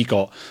world, he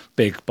got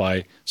big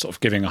by sort of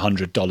giving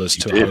 $100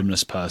 to a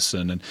homeless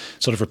person and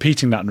sort of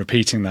repeating that.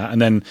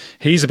 And then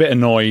he's a bit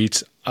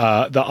annoyed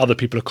that other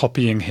people are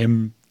copying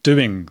him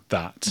doing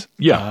that.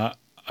 Yeah.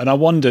 And I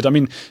wondered, I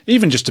mean,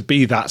 even just to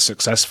be that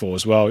successful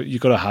as well,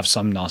 you've got to have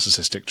some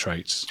narcissistic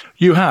traits.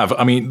 You have.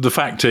 I mean, the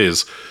fact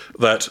is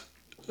that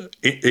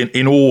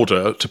in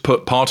order to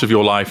put part of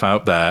your life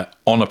out there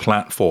on a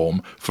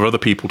platform for other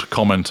people to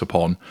comment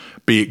upon,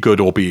 be it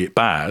good or be it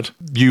bad,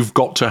 you've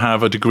got to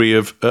have a degree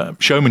of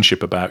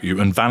showmanship about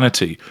you, and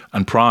vanity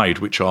and pride,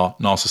 which are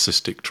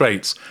narcissistic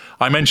traits.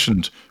 I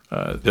mentioned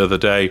the other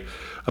day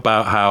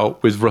about how,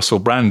 with Russell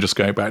Brand, just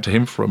going back to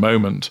him for a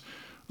moment,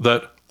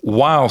 that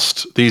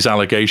whilst these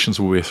allegations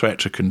will be a threat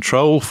to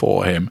control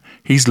for him,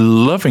 he's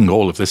loving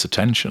all of this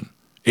attention.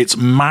 It's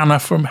manna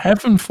from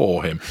heaven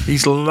for him.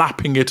 He's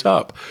lapping it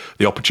up.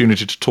 The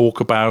opportunity to talk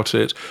about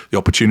it, the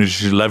opportunity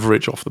to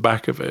leverage off the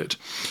back of it.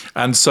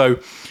 And so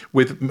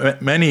with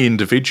many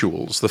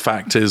individuals, the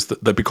fact is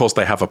that because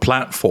they have a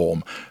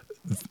platform,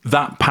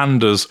 that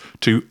panders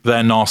to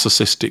their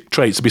narcissistic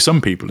traits. There'll be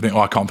some people who think,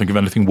 I can't think of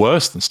anything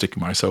worse than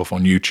sticking myself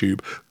on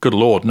YouTube. Good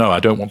Lord, no,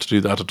 I don't want to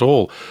do that at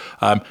all.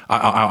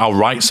 I'll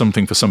write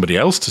something for somebody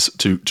else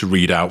to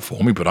read out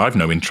for me, but I've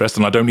no interest,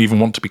 and I don't even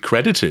want to be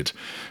credited.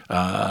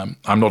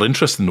 I'm not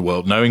interested in the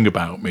world knowing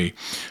about me.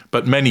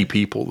 But many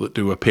people that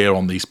do appear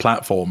on these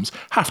platforms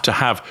have to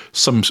have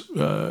some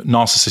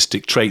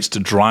narcissistic traits to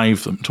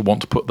drive them to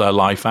want to put their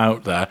life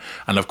out there.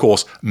 And of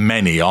course,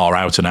 many are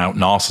out and out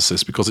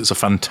narcissists because it's a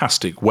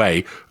fantastic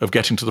way of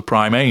getting to the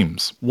prime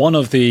aims. One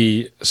of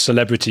the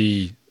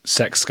celebrity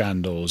sex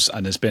scandals,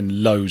 and there's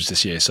been loads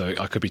this year, so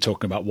I could be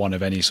talking about one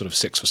of any sort of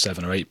 6 or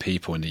 7 or 8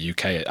 people in the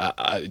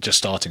UK, just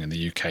starting in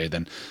the UK,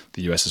 then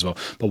the US as well.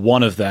 But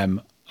one of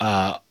them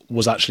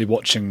was actually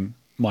watching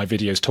my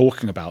videos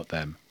talking about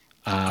them,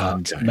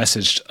 and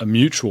messaged a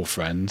mutual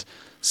friend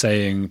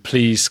saying,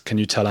 please, can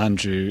you tell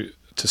Andrew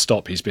to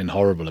stop? He's been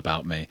horrible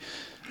about me.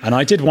 And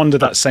I did wonder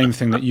that same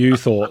thing that you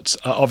thought.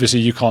 Obviously,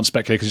 you can't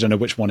speculate because you don't know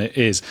which one it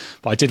is.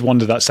 But I did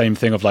wonder that same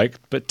thing of like,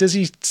 but does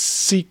he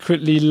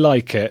secretly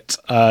like it?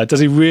 Does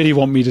he really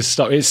want me to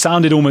stop? It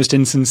sounded almost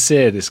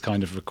insincere, this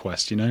kind of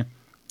request, you know?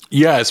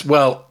 Yes,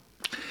 well,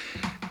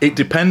 it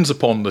depends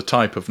upon the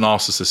type of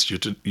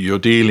narcissist you're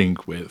dealing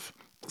with.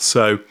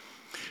 So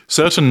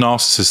certain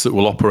narcissists that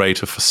will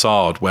operate a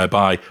facade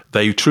whereby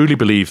they truly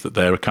believe that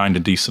they're a kind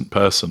and decent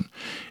person,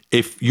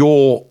 if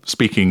you're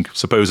speaking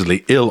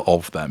supposedly ill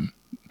of them,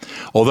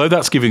 although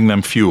that's giving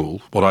them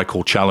fuel, what I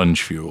call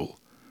challenge fuel,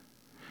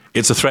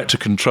 it's a threat to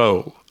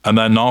control, and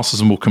their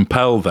narcissism will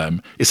compel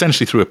them,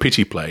 essentially through a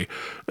pity play.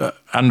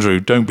 Andrew,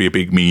 don't be a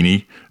big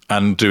meanie,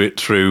 and do it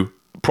through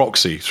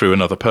proxy, through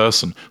another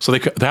person. So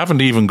they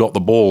haven't even got the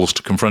balls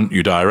to confront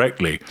you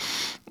directly.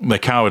 They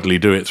cowardly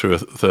do it through a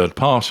third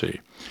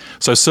party.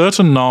 So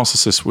certain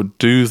narcissists would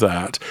do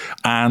that,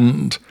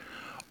 and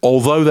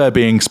although they're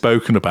being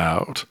spoken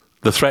about,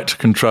 the threat to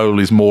control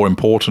is more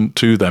important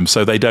to them,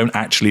 so they don't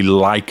actually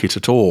like it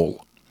at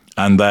all,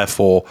 and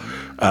therefore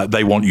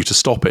they want you to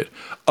stop it.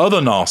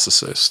 Other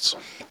narcissists,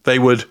 they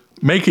would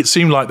make it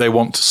seem like they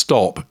want to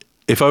stop,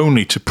 if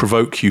only to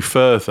provoke you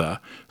further,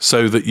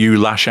 so that you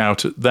lash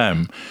out at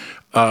them.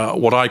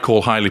 What I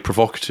call highly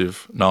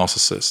provocative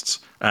narcissists.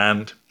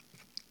 And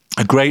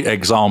a great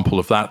example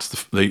of that's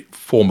the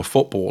former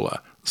footballer,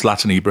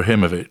 Zlatan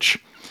Ibrahimovic,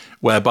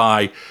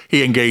 whereby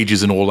he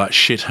engages in all that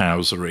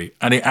shithousery,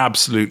 and he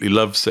absolutely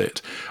loves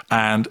it.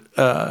 And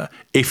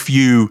if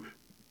you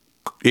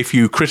if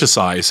you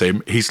criticize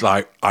him, he's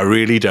like, I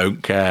really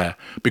don't care.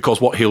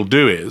 Because what he'll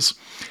do is,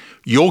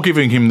 you're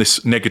giving him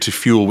this negative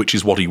fuel, which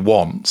is what he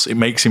wants. It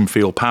makes him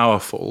feel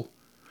powerful.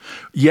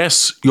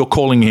 Yes, you're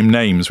calling him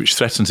names, which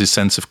threatens his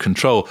sense of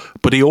control,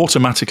 but he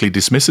automatically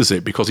dismisses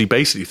it because he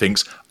basically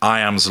thinks,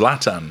 I am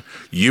Zlatan.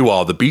 You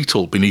are the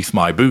beetle beneath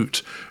my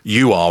boot.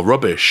 You are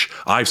rubbish.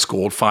 I've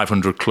scored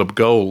 500 club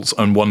goals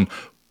and won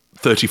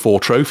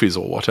 34 trophies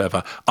or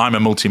whatever. I'm a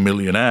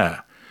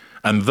multimillionaire.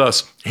 And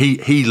thus,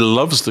 he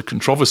loves the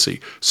controversy.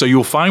 So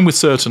you'll find with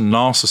certain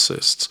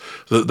narcissists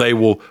that they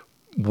will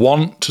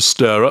want to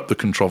stir up the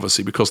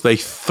controversy because they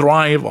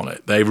thrive on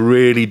it. They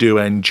really do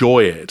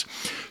enjoy it.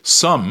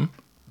 Some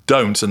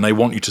don't, and they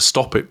want you to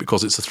stop it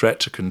because it's a threat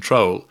to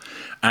control.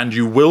 And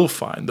you will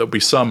find there'll be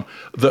some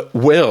that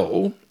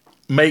will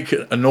make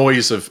a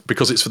noise of,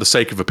 because it's for the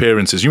sake of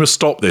appearances. You must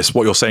stop this.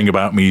 What you're saying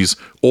about me is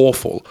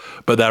awful,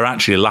 but they're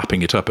actually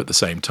lapping it up at the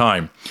same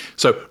time.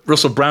 So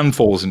Russell Brand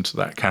falls into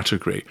that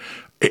category.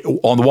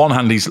 On the one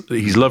hand,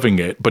 he's loving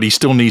it, but he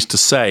still needs to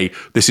say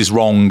this is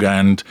wrong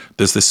and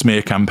there's this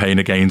smear campaign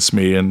against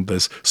me and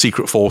there's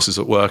secret forces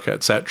at work,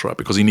 etc.,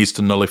 because he needs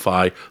to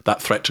nullify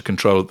that threat to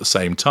control at the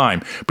same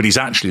time. But he's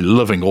actually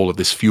loving all of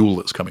this fuel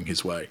that's coming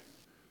his way.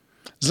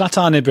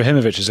 Zlatan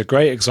Ibrahimovic is a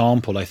great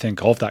example, I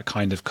think, of that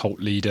kind of cult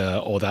leader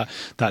or that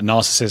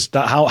narcissist,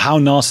 that how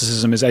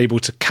narcissism is able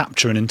to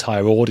capture an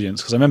entire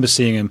audience. Because I remember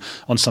seeing him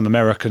on some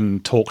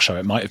American talk show.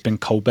 It might have been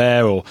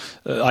Colbert or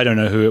I don't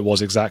know who it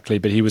was exactly,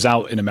 but he was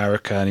out in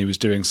America and he was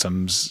doing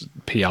some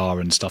PR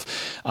and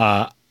stuff.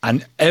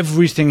 And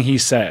everything he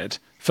said,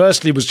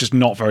 firstly, was just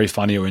not very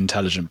funny or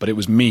intelligent, but it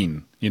was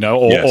mean,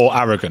 or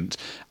arrogant.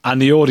 And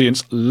the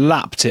audience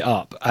lapped it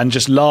up and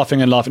just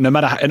laughing and laughing, no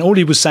matter how, and all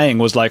he was saying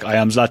was like, I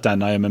am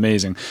Zlatan, I am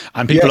amazing.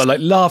 And people are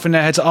like laughing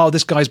their heads, oh,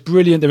 this guy's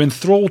brilliant. They're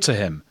enthralled to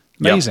him.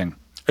 Amazing. Yep.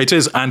 It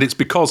is, and it's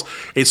because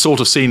it's sort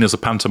of seen as a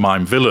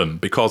pantomime villain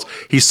because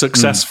he's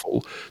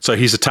successful. So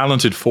he's a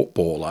talented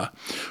footballer.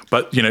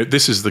 But,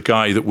 this is the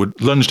guy that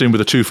would lunged in with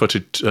a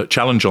two-footed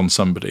challenge on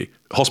somebody,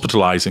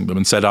 hospitalizing them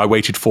and said, I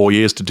waited 4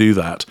 years to do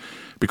that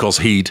because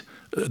he'd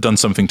done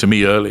something to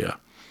me earlier.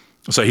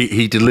 So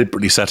he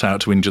deliberately set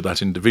out to injure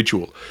that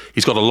individual.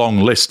 He's got a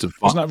long list of...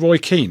 Wasn't that Roy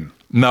Keane?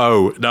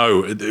 No.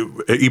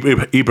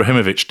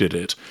 Ibrahimovic did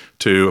it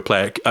to a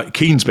player.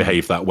 Keane's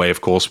behaved that way, of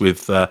course,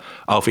 with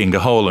Alf Inge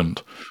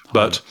Haaland.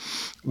 But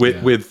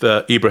with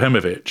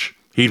Ibrahimovic,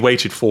 he'd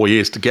waited 4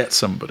 years to get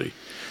somebody.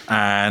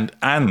 And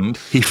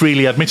he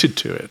freely admitted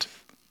to it.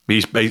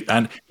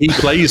 And he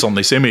plays on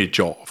this image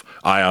of,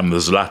 I am the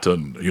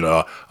Zlatan,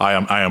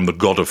 I am the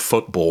god of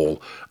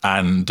football.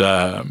 And...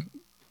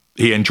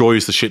 he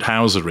enjoys the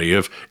shithousery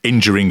of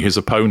injuring his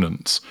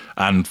opponents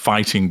and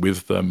fighting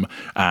with them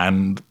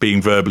and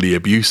being verbally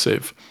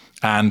abusive.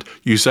 And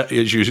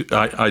as you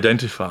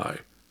identify,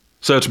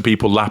 certain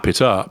people lap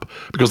it up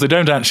because they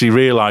don't actually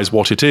realise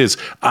what it is.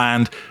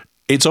 And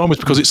it's almost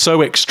because it's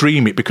so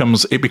extreme, it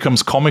becomes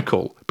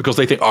comical because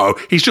they think, oh,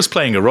 he's just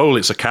playing a role.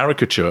 It's a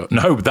caricature.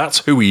 No, that's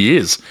who he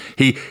is.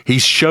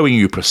 He's showing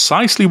you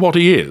precisely what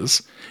he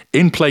is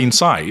in plain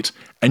sight,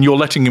 and you're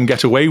letting him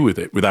get away with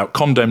it without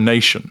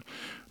condemnation.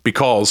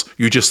 Because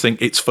you just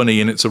think it's funny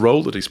and it's a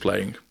role that he's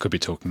playing. Could be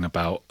talking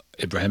about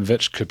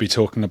Ibrahimovic, could be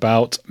talking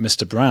about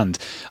Mr. Brand.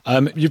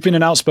 You've been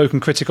an outspoken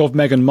critic of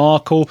Meghan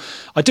Markle.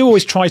 I do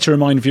always try to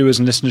remind viewers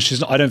and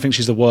listeners, I don't think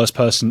she's the worst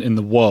person in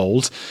the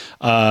world.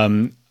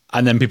 And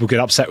then people get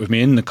upset with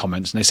me in the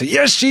comments and they say,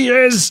 yes, she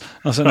is.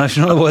 I said, no,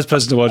 she's not the worst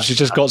person in the world. She's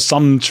just got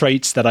some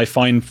traits that I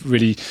find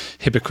really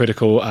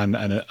hypocritical and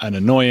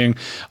annoying.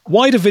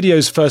 Why do you think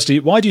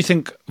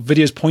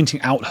videos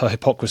pointing out her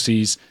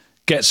hypocrisies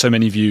get so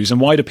many views, and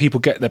why do people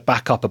get their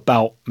back up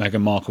about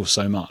Meghan Markle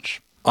so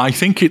much? I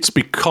think it's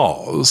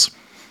because,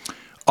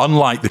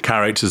 unlike the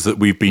characters that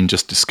we've been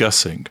just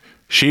discussing,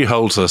 she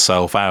holds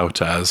herself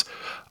out as,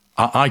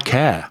 I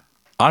care.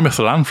 I'm a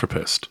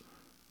philanthropist.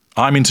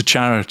 I'm into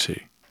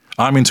charity.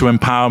 I'm into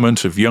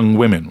empowerment of young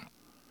women.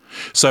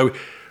 So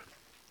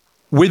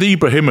with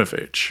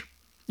Ibrahimovic,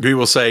 we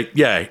will say,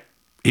 yeah,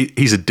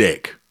 he's a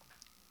dick,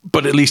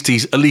 but at least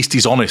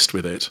he's honest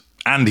with it.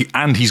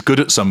 And he's good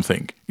at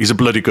something. He's a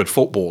bloody good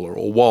footballer,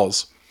 or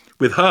was.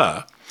 With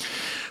her,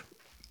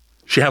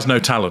 she has no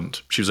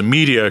talent. She was a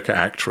mediocre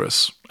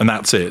actress, and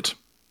that's it.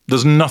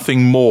 There's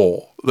nothing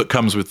more that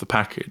comes with the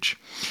package.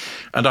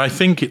 And I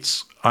think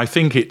it's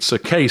a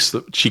case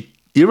that she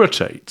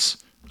irritates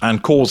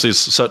and causes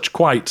such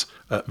quite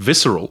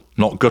visceral,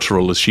 not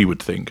guttural as she would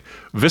think,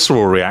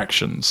 visceral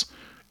reactions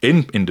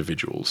in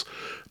individuals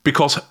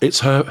because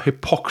it's her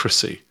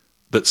hypocrisy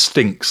that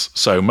stinks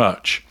so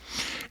much.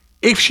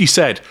 If she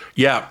said,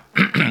 yeah,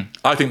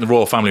 I think the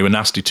royal family were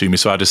nasty to me,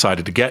 so I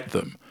decided to get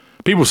them,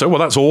 people would say, well,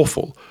 that's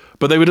awful.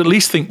 But they would at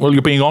least think, well,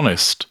 you're being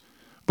honest.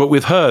 But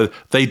with her,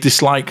 they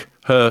dislike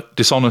her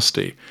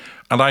dishonesty.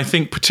 And I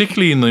think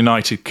particularly in the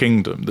United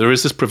Kingdom, there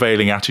is this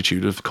prevailing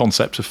attitude of the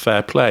concept of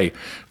fair play,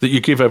 that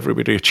you give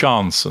everybody a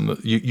chance and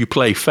that you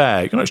play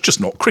fair. It's just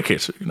not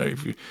cricket,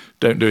 if you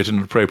don't do it in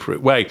an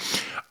appropriate way.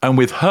 And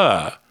with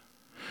her,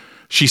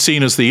 she's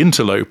seen as the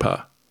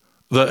interloper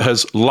that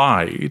has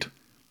lied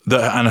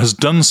and has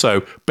done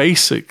so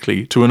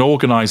basically to an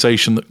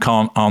organisation that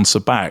can't answer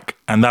back,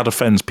 and that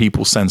offends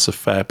people's sense of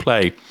fair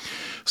play.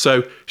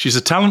 So she's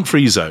a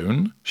talent-free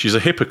zone, she's a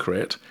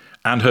hypocrite,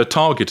 and her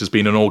target has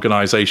been an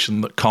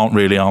organisation that can't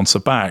really answer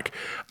back.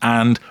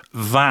 And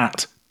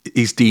that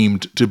is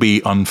deemed to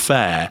be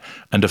unfair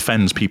and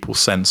offends people's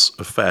sense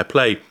of fair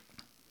play.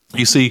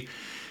 You see,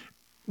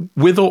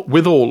 with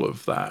all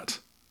of that,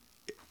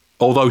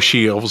 although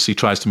she obviously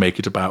tries to make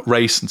it about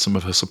race, and some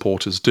of her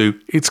supporters do,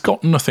 it's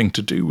got nothing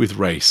to do with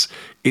race.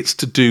 It's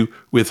to do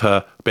with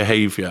her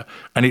behaviour.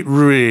 And it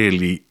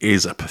really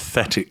is a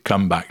pathetic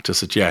comeback to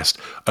suggest,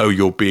 oh,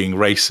 you're being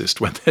racist,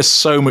 when there's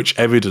so much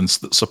evidence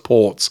that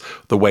supports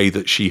the way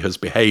that she has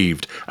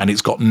behaved, and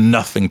it's got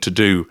nothing to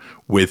do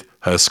with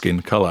her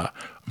skin colour.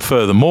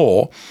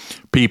 Furthermore,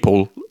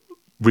 people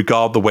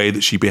regard the way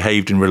that she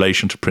behaved in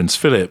relation to Prince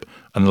Philip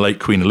and the late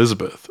Queen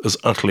Elizabeth as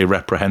utterly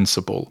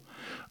reprehensible,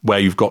 where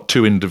you've got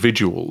two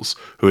individuals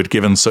who had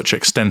given such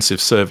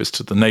extensive service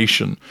to the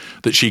nation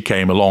that she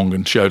came along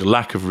and showed a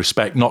lack of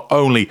respect, not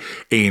only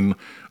in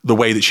the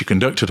way that she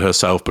conducted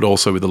herself, but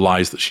also with the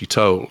lies that she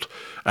told.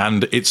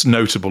 And it's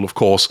notable, of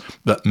course,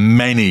 that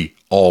many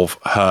of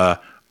the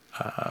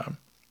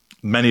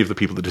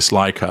people that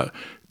dislike her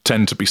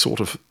tend to be sort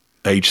of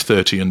age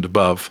 30 and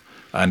above.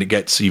 And it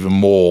gets even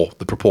more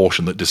the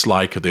proportion that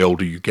dislike her the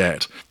older you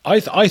get.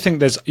 I think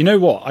there's, you know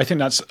what, I think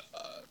that's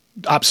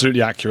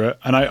absolutely accurate.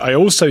 And I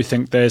also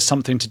think there's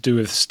something to do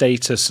with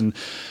status. And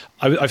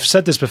I've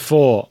said this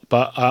before,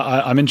 but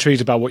I'm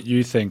intrigued about what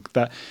you think,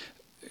 that,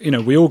 you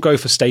know, we all go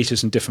for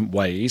status in different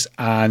ways.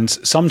 And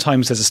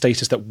sometimes there's a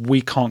status that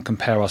we can't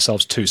compare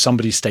ourselves to,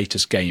 somebody's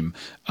status game.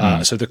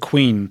 So the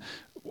Queen,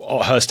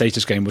 her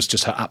status game was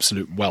just her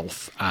absolute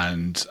wealth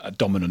and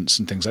dominance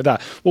and things like that.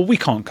 Well, we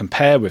can't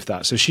compare with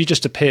that. So she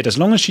just appeared. As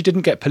long as she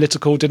didn't get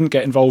political, didn't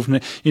get involved in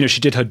it, you know,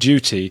 she did her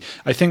duty.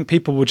 I think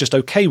people were just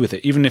okay with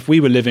it. Even if we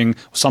were living,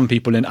 some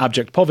people, in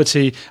abject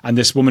poverty, and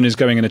this woman is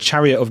going in a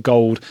chariot of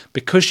gold,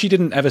 because she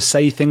didn't ever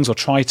say things or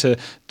try to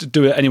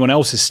do anyone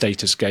else's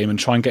status game and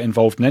try and get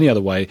involved in any other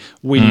way,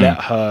 we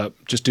let her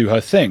just do her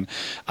thing.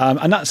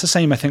 And that's the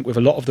same, I think, with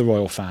a lot of the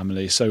royal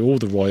family. So all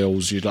the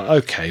royals, you're like,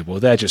 okay,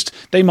 well,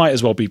 they might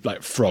as well be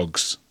like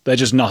frogs. They're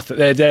just nothing.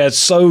 They're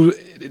so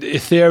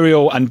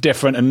ethereal and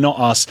different and not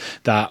us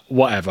that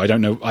whatever.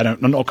 I'm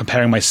not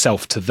comparing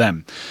myself to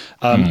them.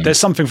 There's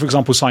something, for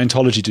example,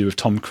 Scientology do with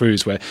Tom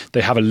Cruise, where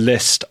they have a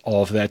list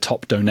of their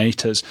top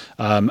donators.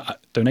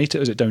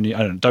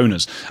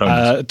 Donors.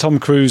 Tom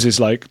Cruise is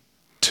like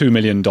 $2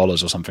 million or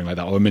something like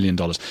that, or $1 million.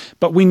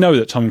 But we know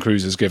that Tom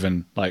Cruise has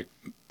given, like,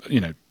 you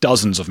know,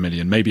 dozens of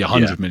million, maybe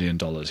 $100 million.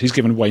 He's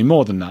given way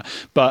more than that.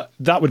 But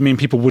that would mean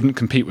people wouldn't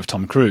compete with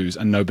Tom Cruise,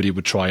 and nobody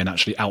would try and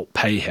actually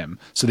outpay him.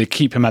 So they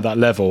keep him at that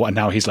level, and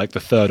now he's like the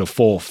third or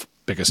fourth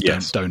biggest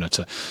donor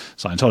to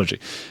Scientology.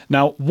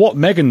 Now, what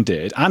Meghan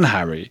did, and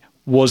Harry,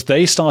 was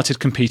they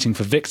started competing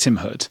for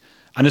victimhood.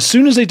 And as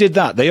soon as they did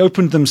that, they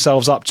opened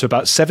themselves up to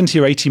about 70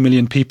 or 80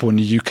 million people in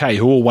the UK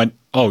who all went,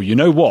 oh, you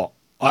know what?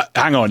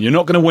 Hang on, you're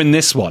not going to win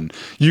this one.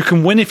 You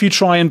can win if you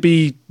try and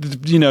be,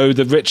 you know,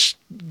 the rich,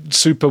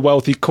 super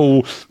wealthy,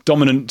 cool,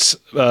 dominant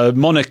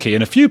monarchy,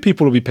 and a few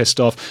people will be pissed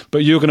off,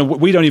 but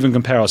we don't even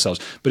compare ourselves.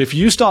 But if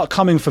you start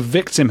coming for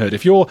victimhood,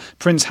 if you're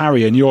Prince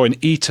Harry and you're in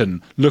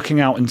Eton looking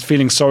out and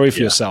feeling sorry for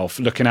yourself,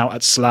 looking out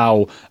at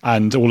Slough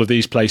and all of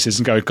these places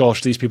and going,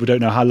 gosh, these people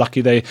don't know how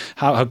lucky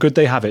how good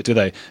they have it, do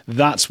they?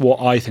 That's what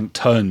I think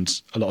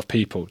turns a lot of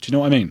people. Do you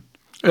know what I mean?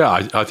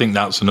 Yeah, I think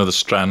that's another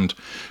strand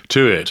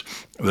to it,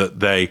 that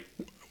they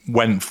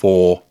went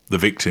for the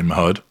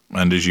victimhood.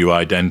 And as you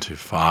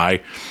identify,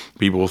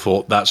 people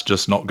thought that's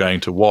just not going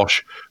to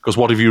wash, because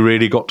what have you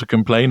really got to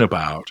complain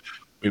about?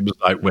 It was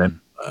like when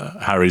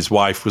Harry's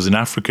wife was in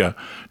Africa.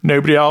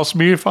 Nobody asked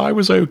me if I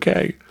was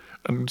okay.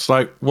 And it's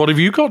like, what have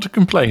you got to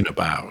complain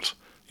about?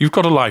 You've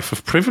got a life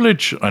of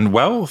privilege and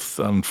wealth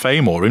and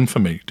fame or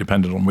infamy,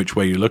 depending on which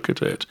way you look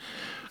at it.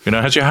 You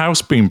know, has your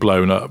house been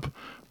blown up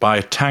by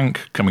a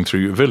tank coming through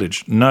your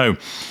village? No.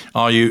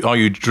 Are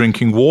you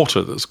drinking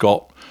water that's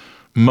got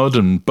mud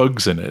and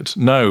bugs in it?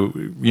 No.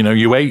 You know,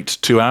 you ate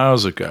 2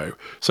 hours ago.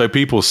 So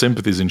people's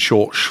sympathy's in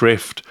short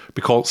shrift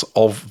because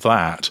of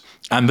that.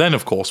 And then,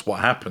 of course,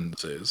 what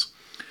happens is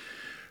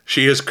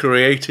she has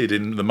created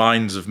in the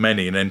minds of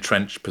many an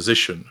entrenched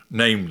position.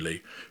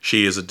 Namely,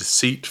 she is a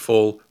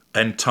deceitful,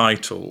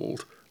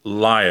 entitled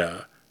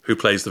liar who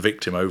plays the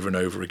victim over and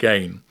over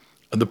again.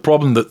 And the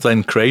problem that's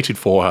then created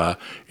for her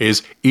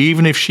is,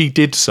 even if she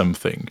did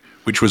something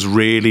which was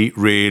really,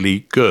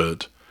 really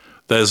good,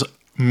 there's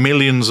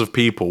millions of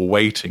people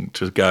waiting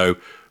to go,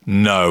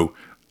 no,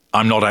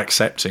 I'm not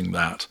accepting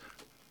that,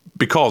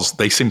 because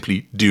they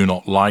simply do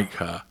not like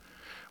her.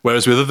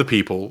 Whereas with other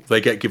people, they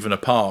get given a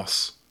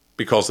pass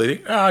because they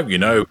think, you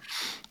know,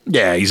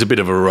 yeah, he's a bit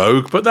of a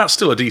rogue, but that's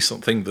still a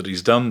decent thing that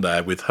he's done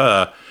there. With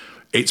her,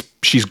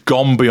 she's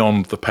gone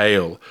beyond the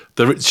pale.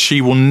 She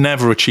will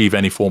never achieve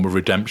any form of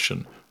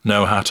redemption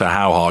no matter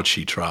how hard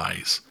she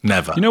tries.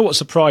 Never. You know what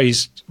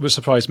surprised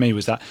me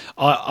was that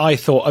I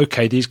thought,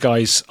 okay, these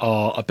guys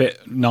are a bit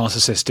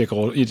narcissistic,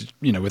 or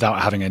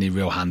without having any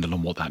real handle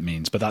on what that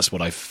means. But that's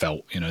what I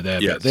felt. They're a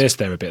bit this,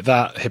 they're a bit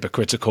that,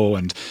 hypocritical,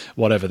 and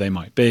whatever they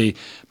might be.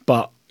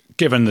 But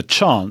given the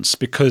chance,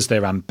 because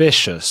they're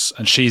ambitious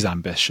and she's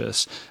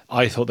ambitious,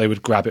 I thought they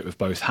would grab it with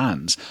both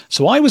hands.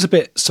 So I was a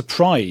bit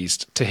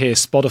surprised to hear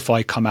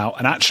Spotify come out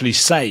and actually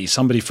say,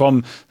 somebody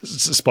from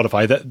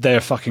Spotify, that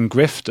they're fucking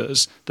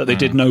grifters, that they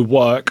did no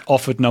work,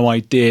 offered no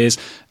ideas.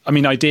 I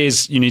mean,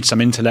 ideas, you need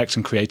some intellect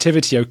and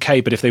creativity, okay,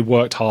 but if they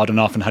worked hard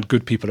enough and had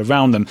good people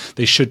around them,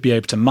 they should be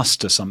able to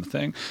muster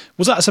something.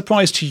 Was that a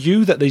surprise to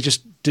you that they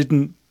just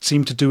didn't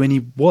seem to do any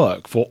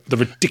work for the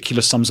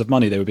ridiculous sums of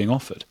money they were being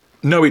offered?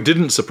 No, it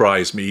didn't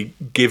surprise me,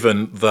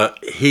 given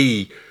that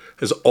he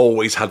has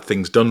always had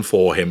things done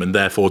for him and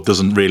therefore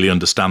doesn't really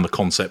understand the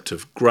concept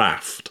of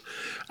graft.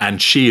 And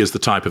she is the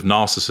type of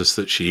narcissist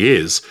that she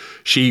is.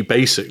 She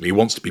basically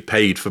wants to be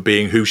paid for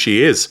being who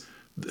she is.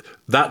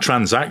 That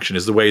transaction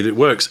is the way that it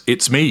works.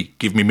 It's me.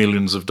 Give me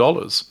millions of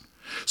dollars.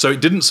 So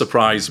it didn't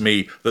surprise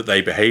me that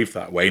they behaved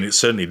that way, and it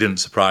certainly didn't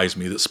surprise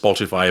me that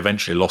Spotify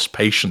eventually lost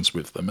patience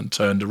with them and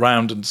turned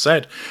around and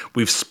said,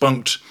 we've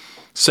spunked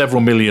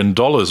several $1 million,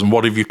 and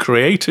what have you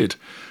created?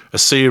 A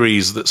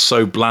series that's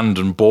so bland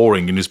and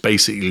boring and is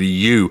basically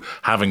you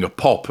having a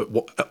pop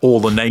at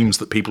all the names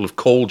that people have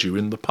called you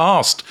in the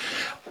past.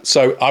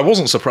 So I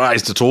wasn't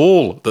surprised at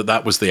all that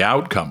that was the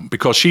outcome,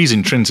 because she's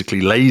intrinsically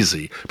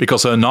lazy,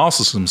 because her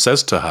narcissism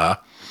says to her,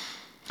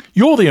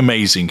 you're the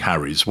amazing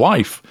Harry's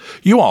wife.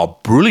 You are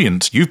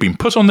brilliant. You've been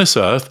put on this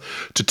earth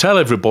to tell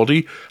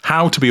everybody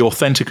how to be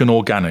authentic and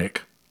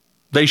organic.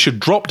 They should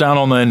drop down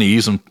on their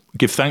knees and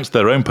give thanks to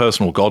their own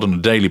personal God on a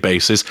daily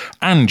basis,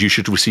 and you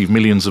should receive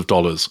millions of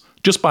dollars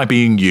just by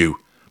being you,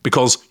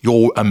 because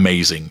you're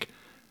amazing.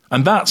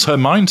 And that's her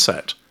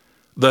mindset,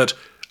 that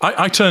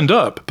I turned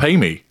up, pay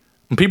me.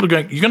 And people are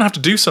going, you're going to have to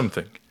do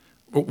something.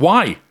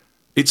 Why?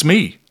 It's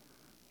me.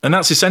 And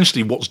that's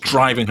essentially what's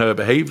driving her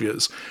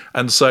behaviours.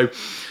 And so,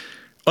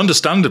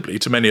 understandably,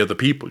 to many other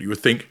people, you would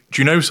think,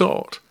 do you know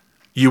what?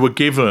 You were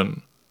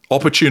given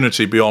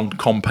opportunity beyond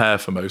compare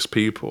for most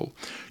people.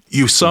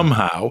 You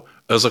somehow,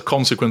 as a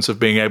consequence of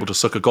being able to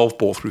suck a golf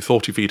ball through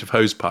 40 feet of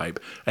hosepipe,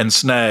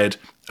 ensnared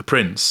a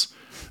prince,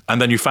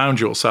 and then you found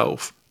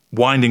yourself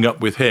winding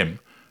up with him,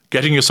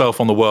 getting yourself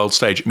on the world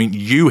stage. I mean,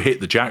 you hit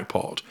the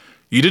jackpot.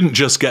 You didn't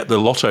just get the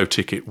lotto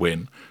ticket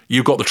win.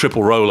 You got the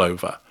triple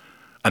rollover,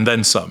 and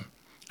then some.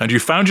 And you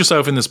found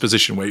yourself in this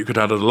position where you could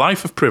have a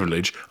life of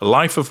privilege, a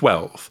life of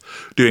wealth,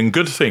 doing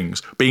good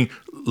things, being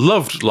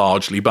loved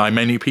largely by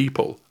many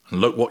people. And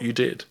look what you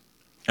did.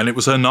 And it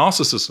was her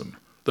narcissism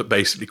that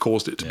basically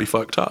caused it to be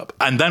fucked up.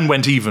 And then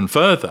went even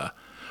further,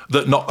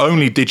 that not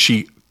only did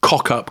she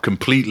cock up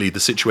completely the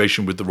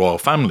situation with the royal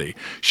family,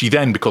 she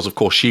then, because of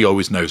course she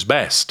always knows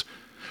best,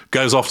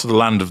 goes off to the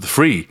land of the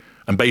free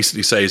and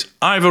basically says,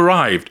 I've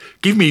arrived,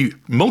 give me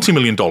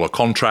multi-million-dollar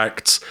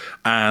contracts,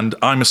 and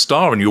I'm a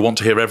star, and you'll want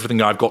to hear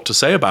everything I've got to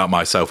say about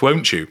myself,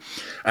 won't you?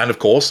 And of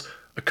course,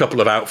 a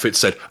couple of outfits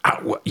said,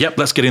 yep,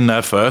 let's get in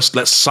there first.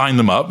 Let's sign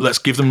them up. Let's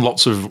give them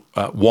lots of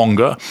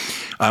wonga.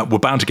 We're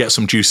bound to get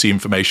some juicy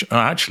information. Oh,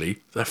 actually,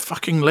 they're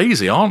fucking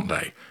lazy, aren't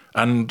they?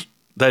 And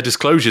their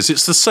disclosures,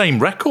 it's the same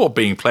record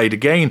being played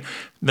again.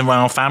 The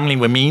royal family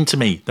were mean to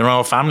me. The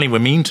royal family were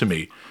mean to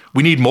me.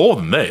 We need more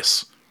than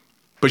this.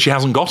 But she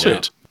hasn't got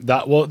it.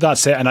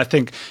 That's it. And I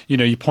think,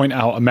 you point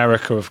out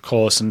America, of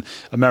course, and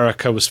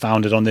America was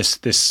founded on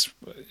this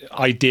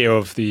idea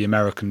of the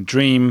American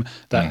dream,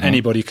 that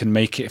anybody can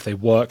make it if they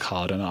work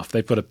hard enough.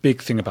 They've got a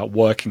big thing about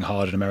working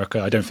hard in America.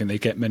 I don't think they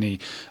get many.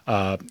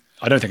 I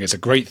don't think it's a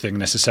great thing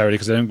necessarily,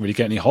 because they don't really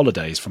get any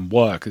holidays from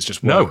work. It's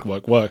just work.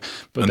 But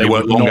and they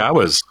work long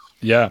hours.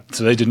 Yeah,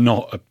 so they did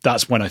not.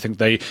 That's when I think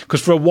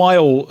because for a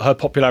while her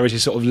popularity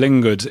sort of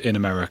lingered in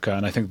America,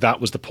 and I think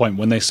that was the point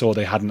when they saw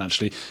they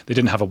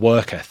didn't have a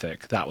work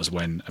ethic. That was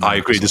when America I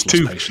agree. There's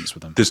patience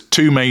with them. There's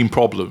two main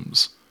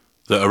problems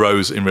that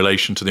arose in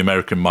relation to the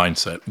American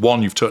mindset.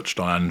 One you've touched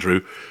on, Andrew.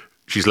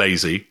 She's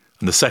lazy,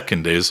 and the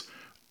second is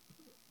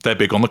they're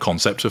big on the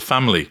concept of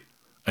family,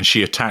 and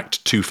she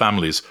attacked two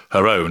families,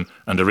 her own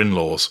and her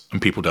in-laws, and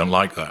people don't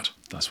like that.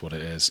 That's what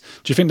it is.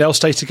 Do you think they'll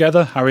stay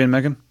together, Harry and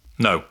Meghan?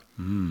 No.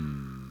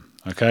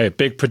 Okay,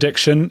 big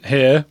prediction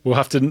here.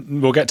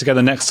 We'll get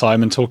together next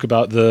time and talk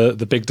about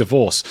the big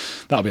divorce.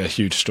 That'll be a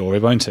huge story,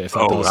 won't it?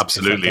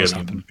 Absolutely. If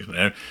that does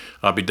happen.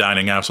 I'll be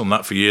dining out on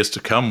that for years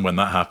to come when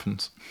that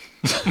happens.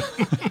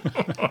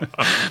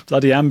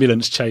 Bloody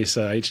ambulance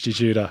chaser, H.G.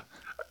 Tudor.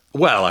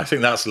 Well, I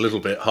think that's a little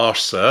bit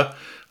harsh, sir.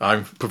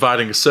 I'm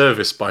providing a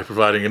service by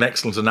providing an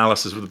excellent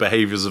analysis of the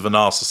behaviours of a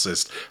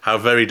narcissist. How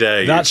very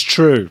dare you? That's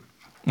true.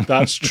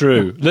 That's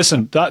true.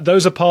 Listen,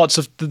 those are parts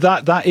of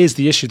that. That is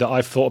the issue that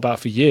I've thought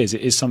about for years.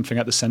 It is something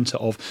at the centre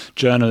of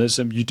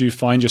journalism. You do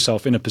find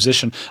yourself in a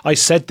position. I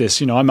said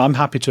this. I'm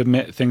happy to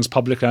admit things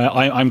publicly.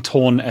 I'm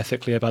torn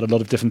ethically about a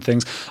lot of different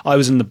things. I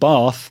was in the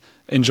bath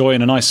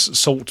enjoying a nice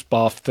salt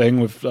bath thing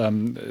with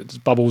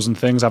bubbles and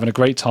things, having a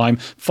great time,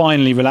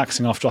 finally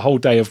relaxing after a whole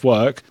day of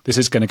work. This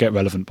is going to get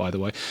relevant, by the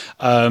way.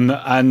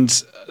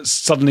 And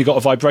suddenly got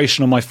a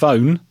vibration on my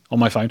phone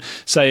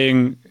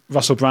saying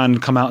Russell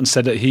Brand come out and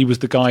said that he was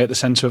the guy at the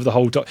centre of the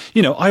whole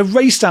I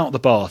raced out the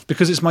bath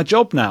because it's my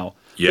job now.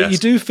 Yes. But you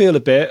do feel a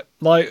bit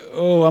like,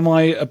 oh, am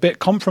I a bit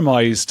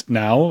compromised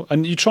now?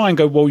 And you try and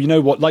go, well, you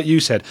know what, like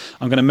you said,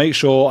 I'm going to make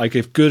sure I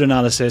give good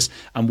analysis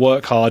and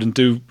work hard and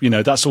do,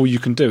 that's all you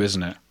can do,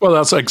 isn't it? Well,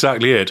 that's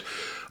exactly it.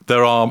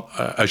 There are,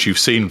 as you've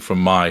seen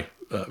from my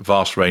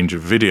vast range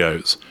of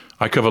videos,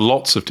 I cover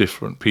lots of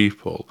different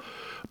people,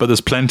 but there's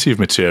plenty of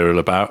material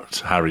about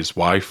Harry's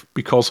wife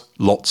because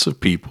lots of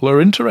people are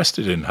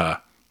interested in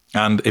her.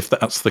 And if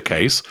that's the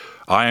case,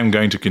 I am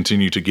going to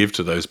continue to give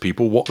to those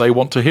people what they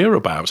want to hear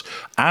about.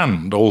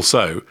 And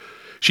also,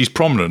 she's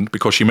prominent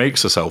because she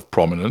makes herself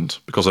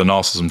prominent, because her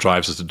narcissism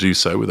drives her to do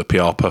so with the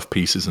PR puff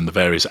pieces and the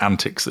various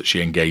antics that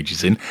she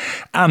engages in.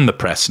 And the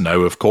press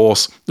know, of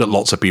course, that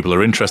lots of people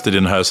are interested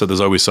in her, so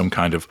there's always some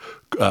kind of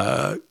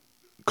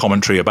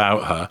commentary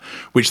about her,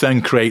 which then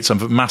creates a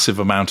massive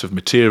amount of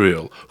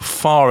material,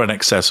 far in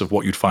excess of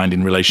what you'd find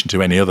in relation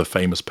to any other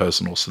famous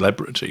person or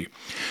celebrity.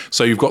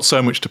 So you've got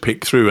so much to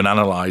pick through and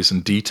analyse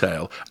and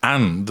detail,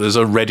 and there's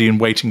a ready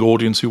and waiting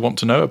audience who want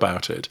to know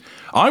about it.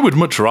 I would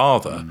much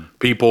rather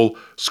people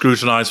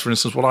scrutinise, for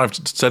instance, what I've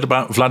said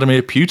about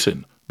Vladimir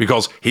Putin,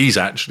 because he's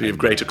actually of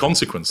greater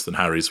consequence than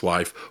Harry's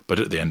wife. But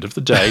at the end of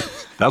the day,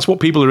 that's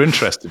what people are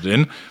interested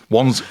in.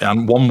 One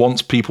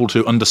wants people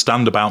to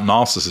understand about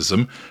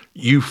narcissism.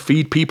 You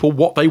feed people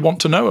what they want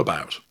to know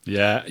about.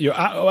 Yeah,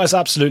 that's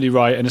absolutely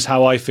right, and it's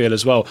how I feel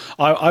as well.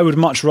 I would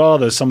much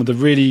rather some of the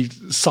really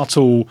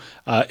subtle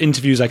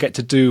interviews I get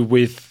to do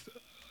with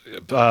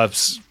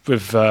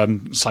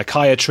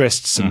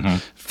psychiatrists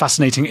and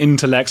fascinating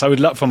intellects. I would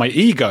love, for my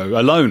ego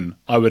alone,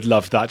 I would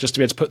love that, just to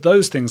be able to put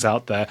those things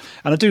out there.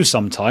 And I do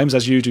sometimes,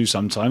 as you do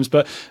sometimes,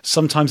 but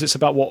sometimes it's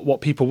about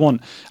what people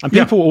want. And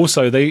people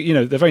also,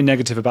 they're very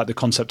negative about the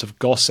concept of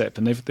gossip,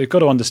 and they've got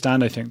to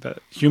understand, I think, that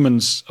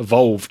humans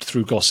evolved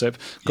through gossip.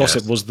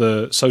 Gossip was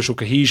the social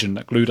cohesion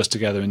that glued us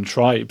together in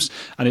tribes,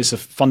 and it's a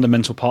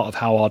fundamental part of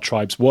how our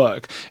tribes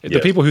work.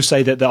 The people who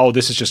say that,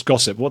 this is just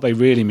gossip, what they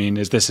really mean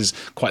is this is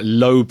quite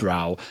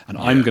lowbrow, and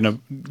I'm going to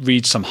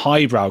read some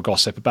highbrow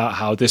gossip about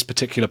how this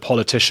particular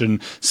politician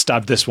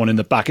stabbed this one in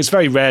the back. It's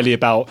very rarely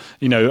about,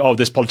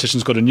 this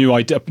politician's got a new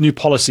idea, new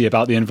policy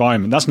about the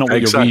environment. That's not what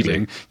you're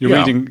reading. You're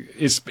reading,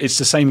 it's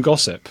the same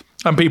gossip.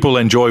 And people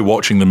enjoy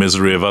watching the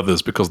misery of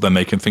others because then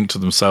they can think to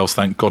themselves,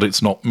 thank God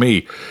it's not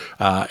me.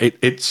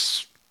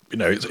 It's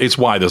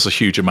why there's a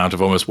huge amount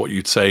of almost what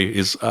you'd say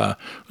is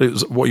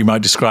what you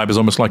might describe as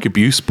almost like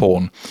abuse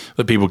porn,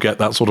 that people get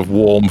that sort of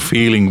warm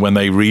feeling when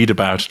they read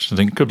about it and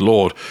think, good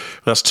Lord,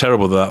 that's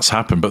terrible that that's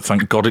happened, but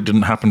thank God it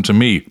didn't happen to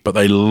me. But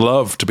they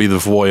love to be the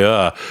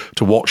voyeur,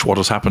 to watch what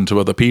has happened to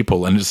other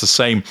people. And it's the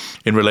same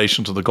in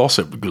relation to the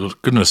gossip.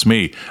 Goodness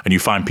me. And you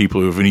find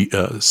people who have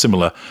a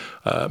similar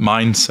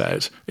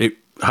mindset. It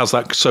has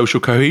that social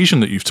cohesion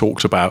that you've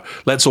talked about.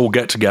 Let's all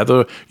get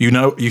together.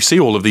 You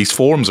see all of these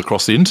forums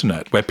across the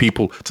internet where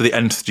people, to the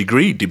nth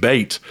degree,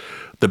 debate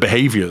the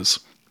behaviours.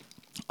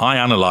 I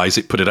analyse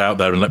it, put it out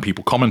there, and let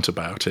people comment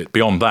about it.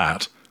 Beyond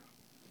that,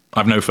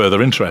 I've no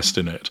further interest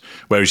in it.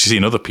 Whereas you see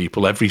in other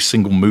people, every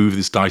single move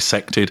is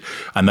dissected,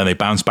 and then they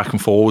bounce back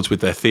and forwards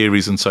with their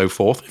theories and so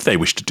forth. If they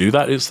wish to do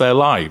that, it's their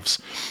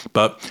lives.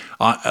 But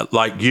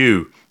like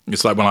you,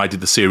 it's like when I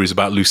did the series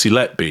about Lucy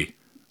Letby.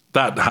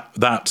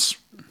 That's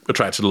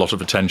attracted a lot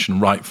of attention,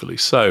 rightfully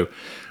so.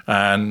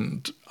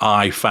 And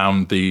I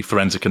found the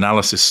forensic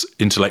analysis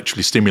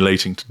intellectually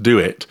stimulating to do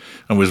it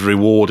and was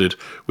rewarded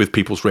with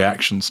people's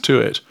reactions to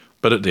it.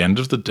 But at the end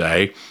of the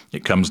day,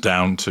 it comes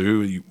down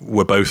to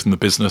we're both in the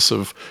business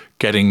of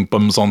getting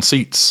bums on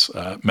seats,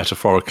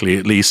 metaphorically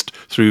at least,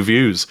 through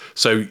views.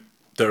 So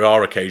there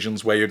are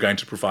occasions where you're going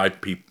to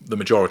provide the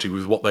majority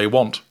with what they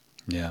want.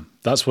 Yeah,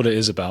 that's what it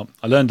is about.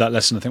 I learned that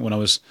lesson, I think, when I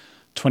was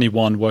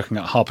 21, working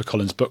at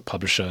HarperCollins book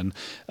publisher, and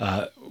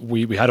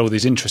we had all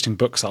these interesting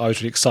books that I was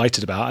really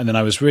excited about, and then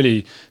I was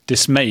really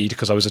dismayed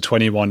because I was a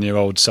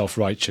 21-year-old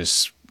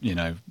self-righteous,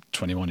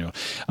 21-year-old,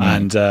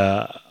 and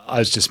I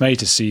was dismayed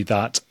to see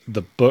that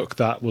the book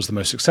that was the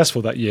most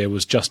successful that year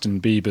was Justin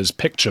Bieber's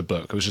picture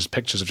book. It was just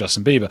pictures of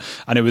Justin Bieber,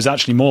 and it was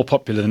actually more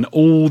popular than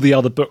all the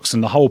other books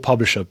and the whole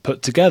publisher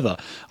put together.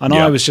 And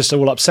I was just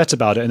all upset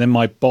about it. And then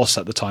my boss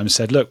at the time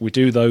said, look, we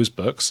do those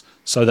books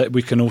so that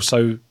we can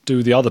also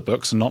do the other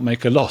books and not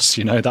make a loss.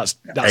 That's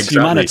exactly.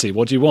 Humanity.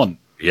 What do you want?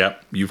 Yeah,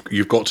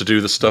 you've got to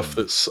do the stuff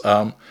that's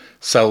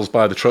sells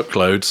by the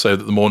truckload so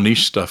that the more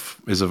niche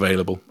stuff is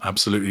available.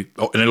 Absolutely.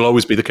 And it'll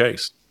always be the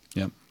case.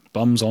 Yeah.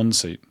 Bums on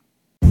seat.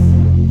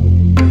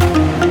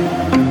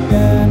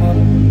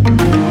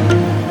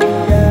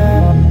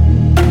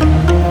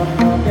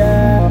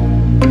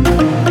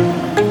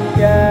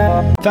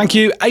 Thank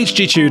you,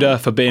 HG Tudor,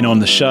 for being on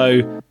the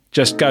show.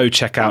 just go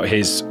check out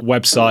his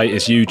website,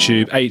 his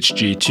YouTube,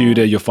 HG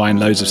Tudor. You'll find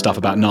loads of stuff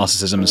about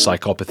narcissism and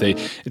psychopathy.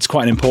 It's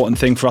quite an important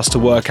thing for us to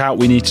work out.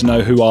 We need to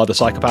know who are the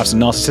psychopaths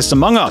and narcissists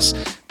among us.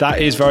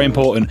 That is very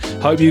important.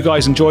 Hope you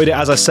guys enjoyed it.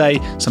 As I say,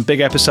 some big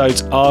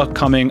episodes are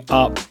coming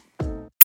up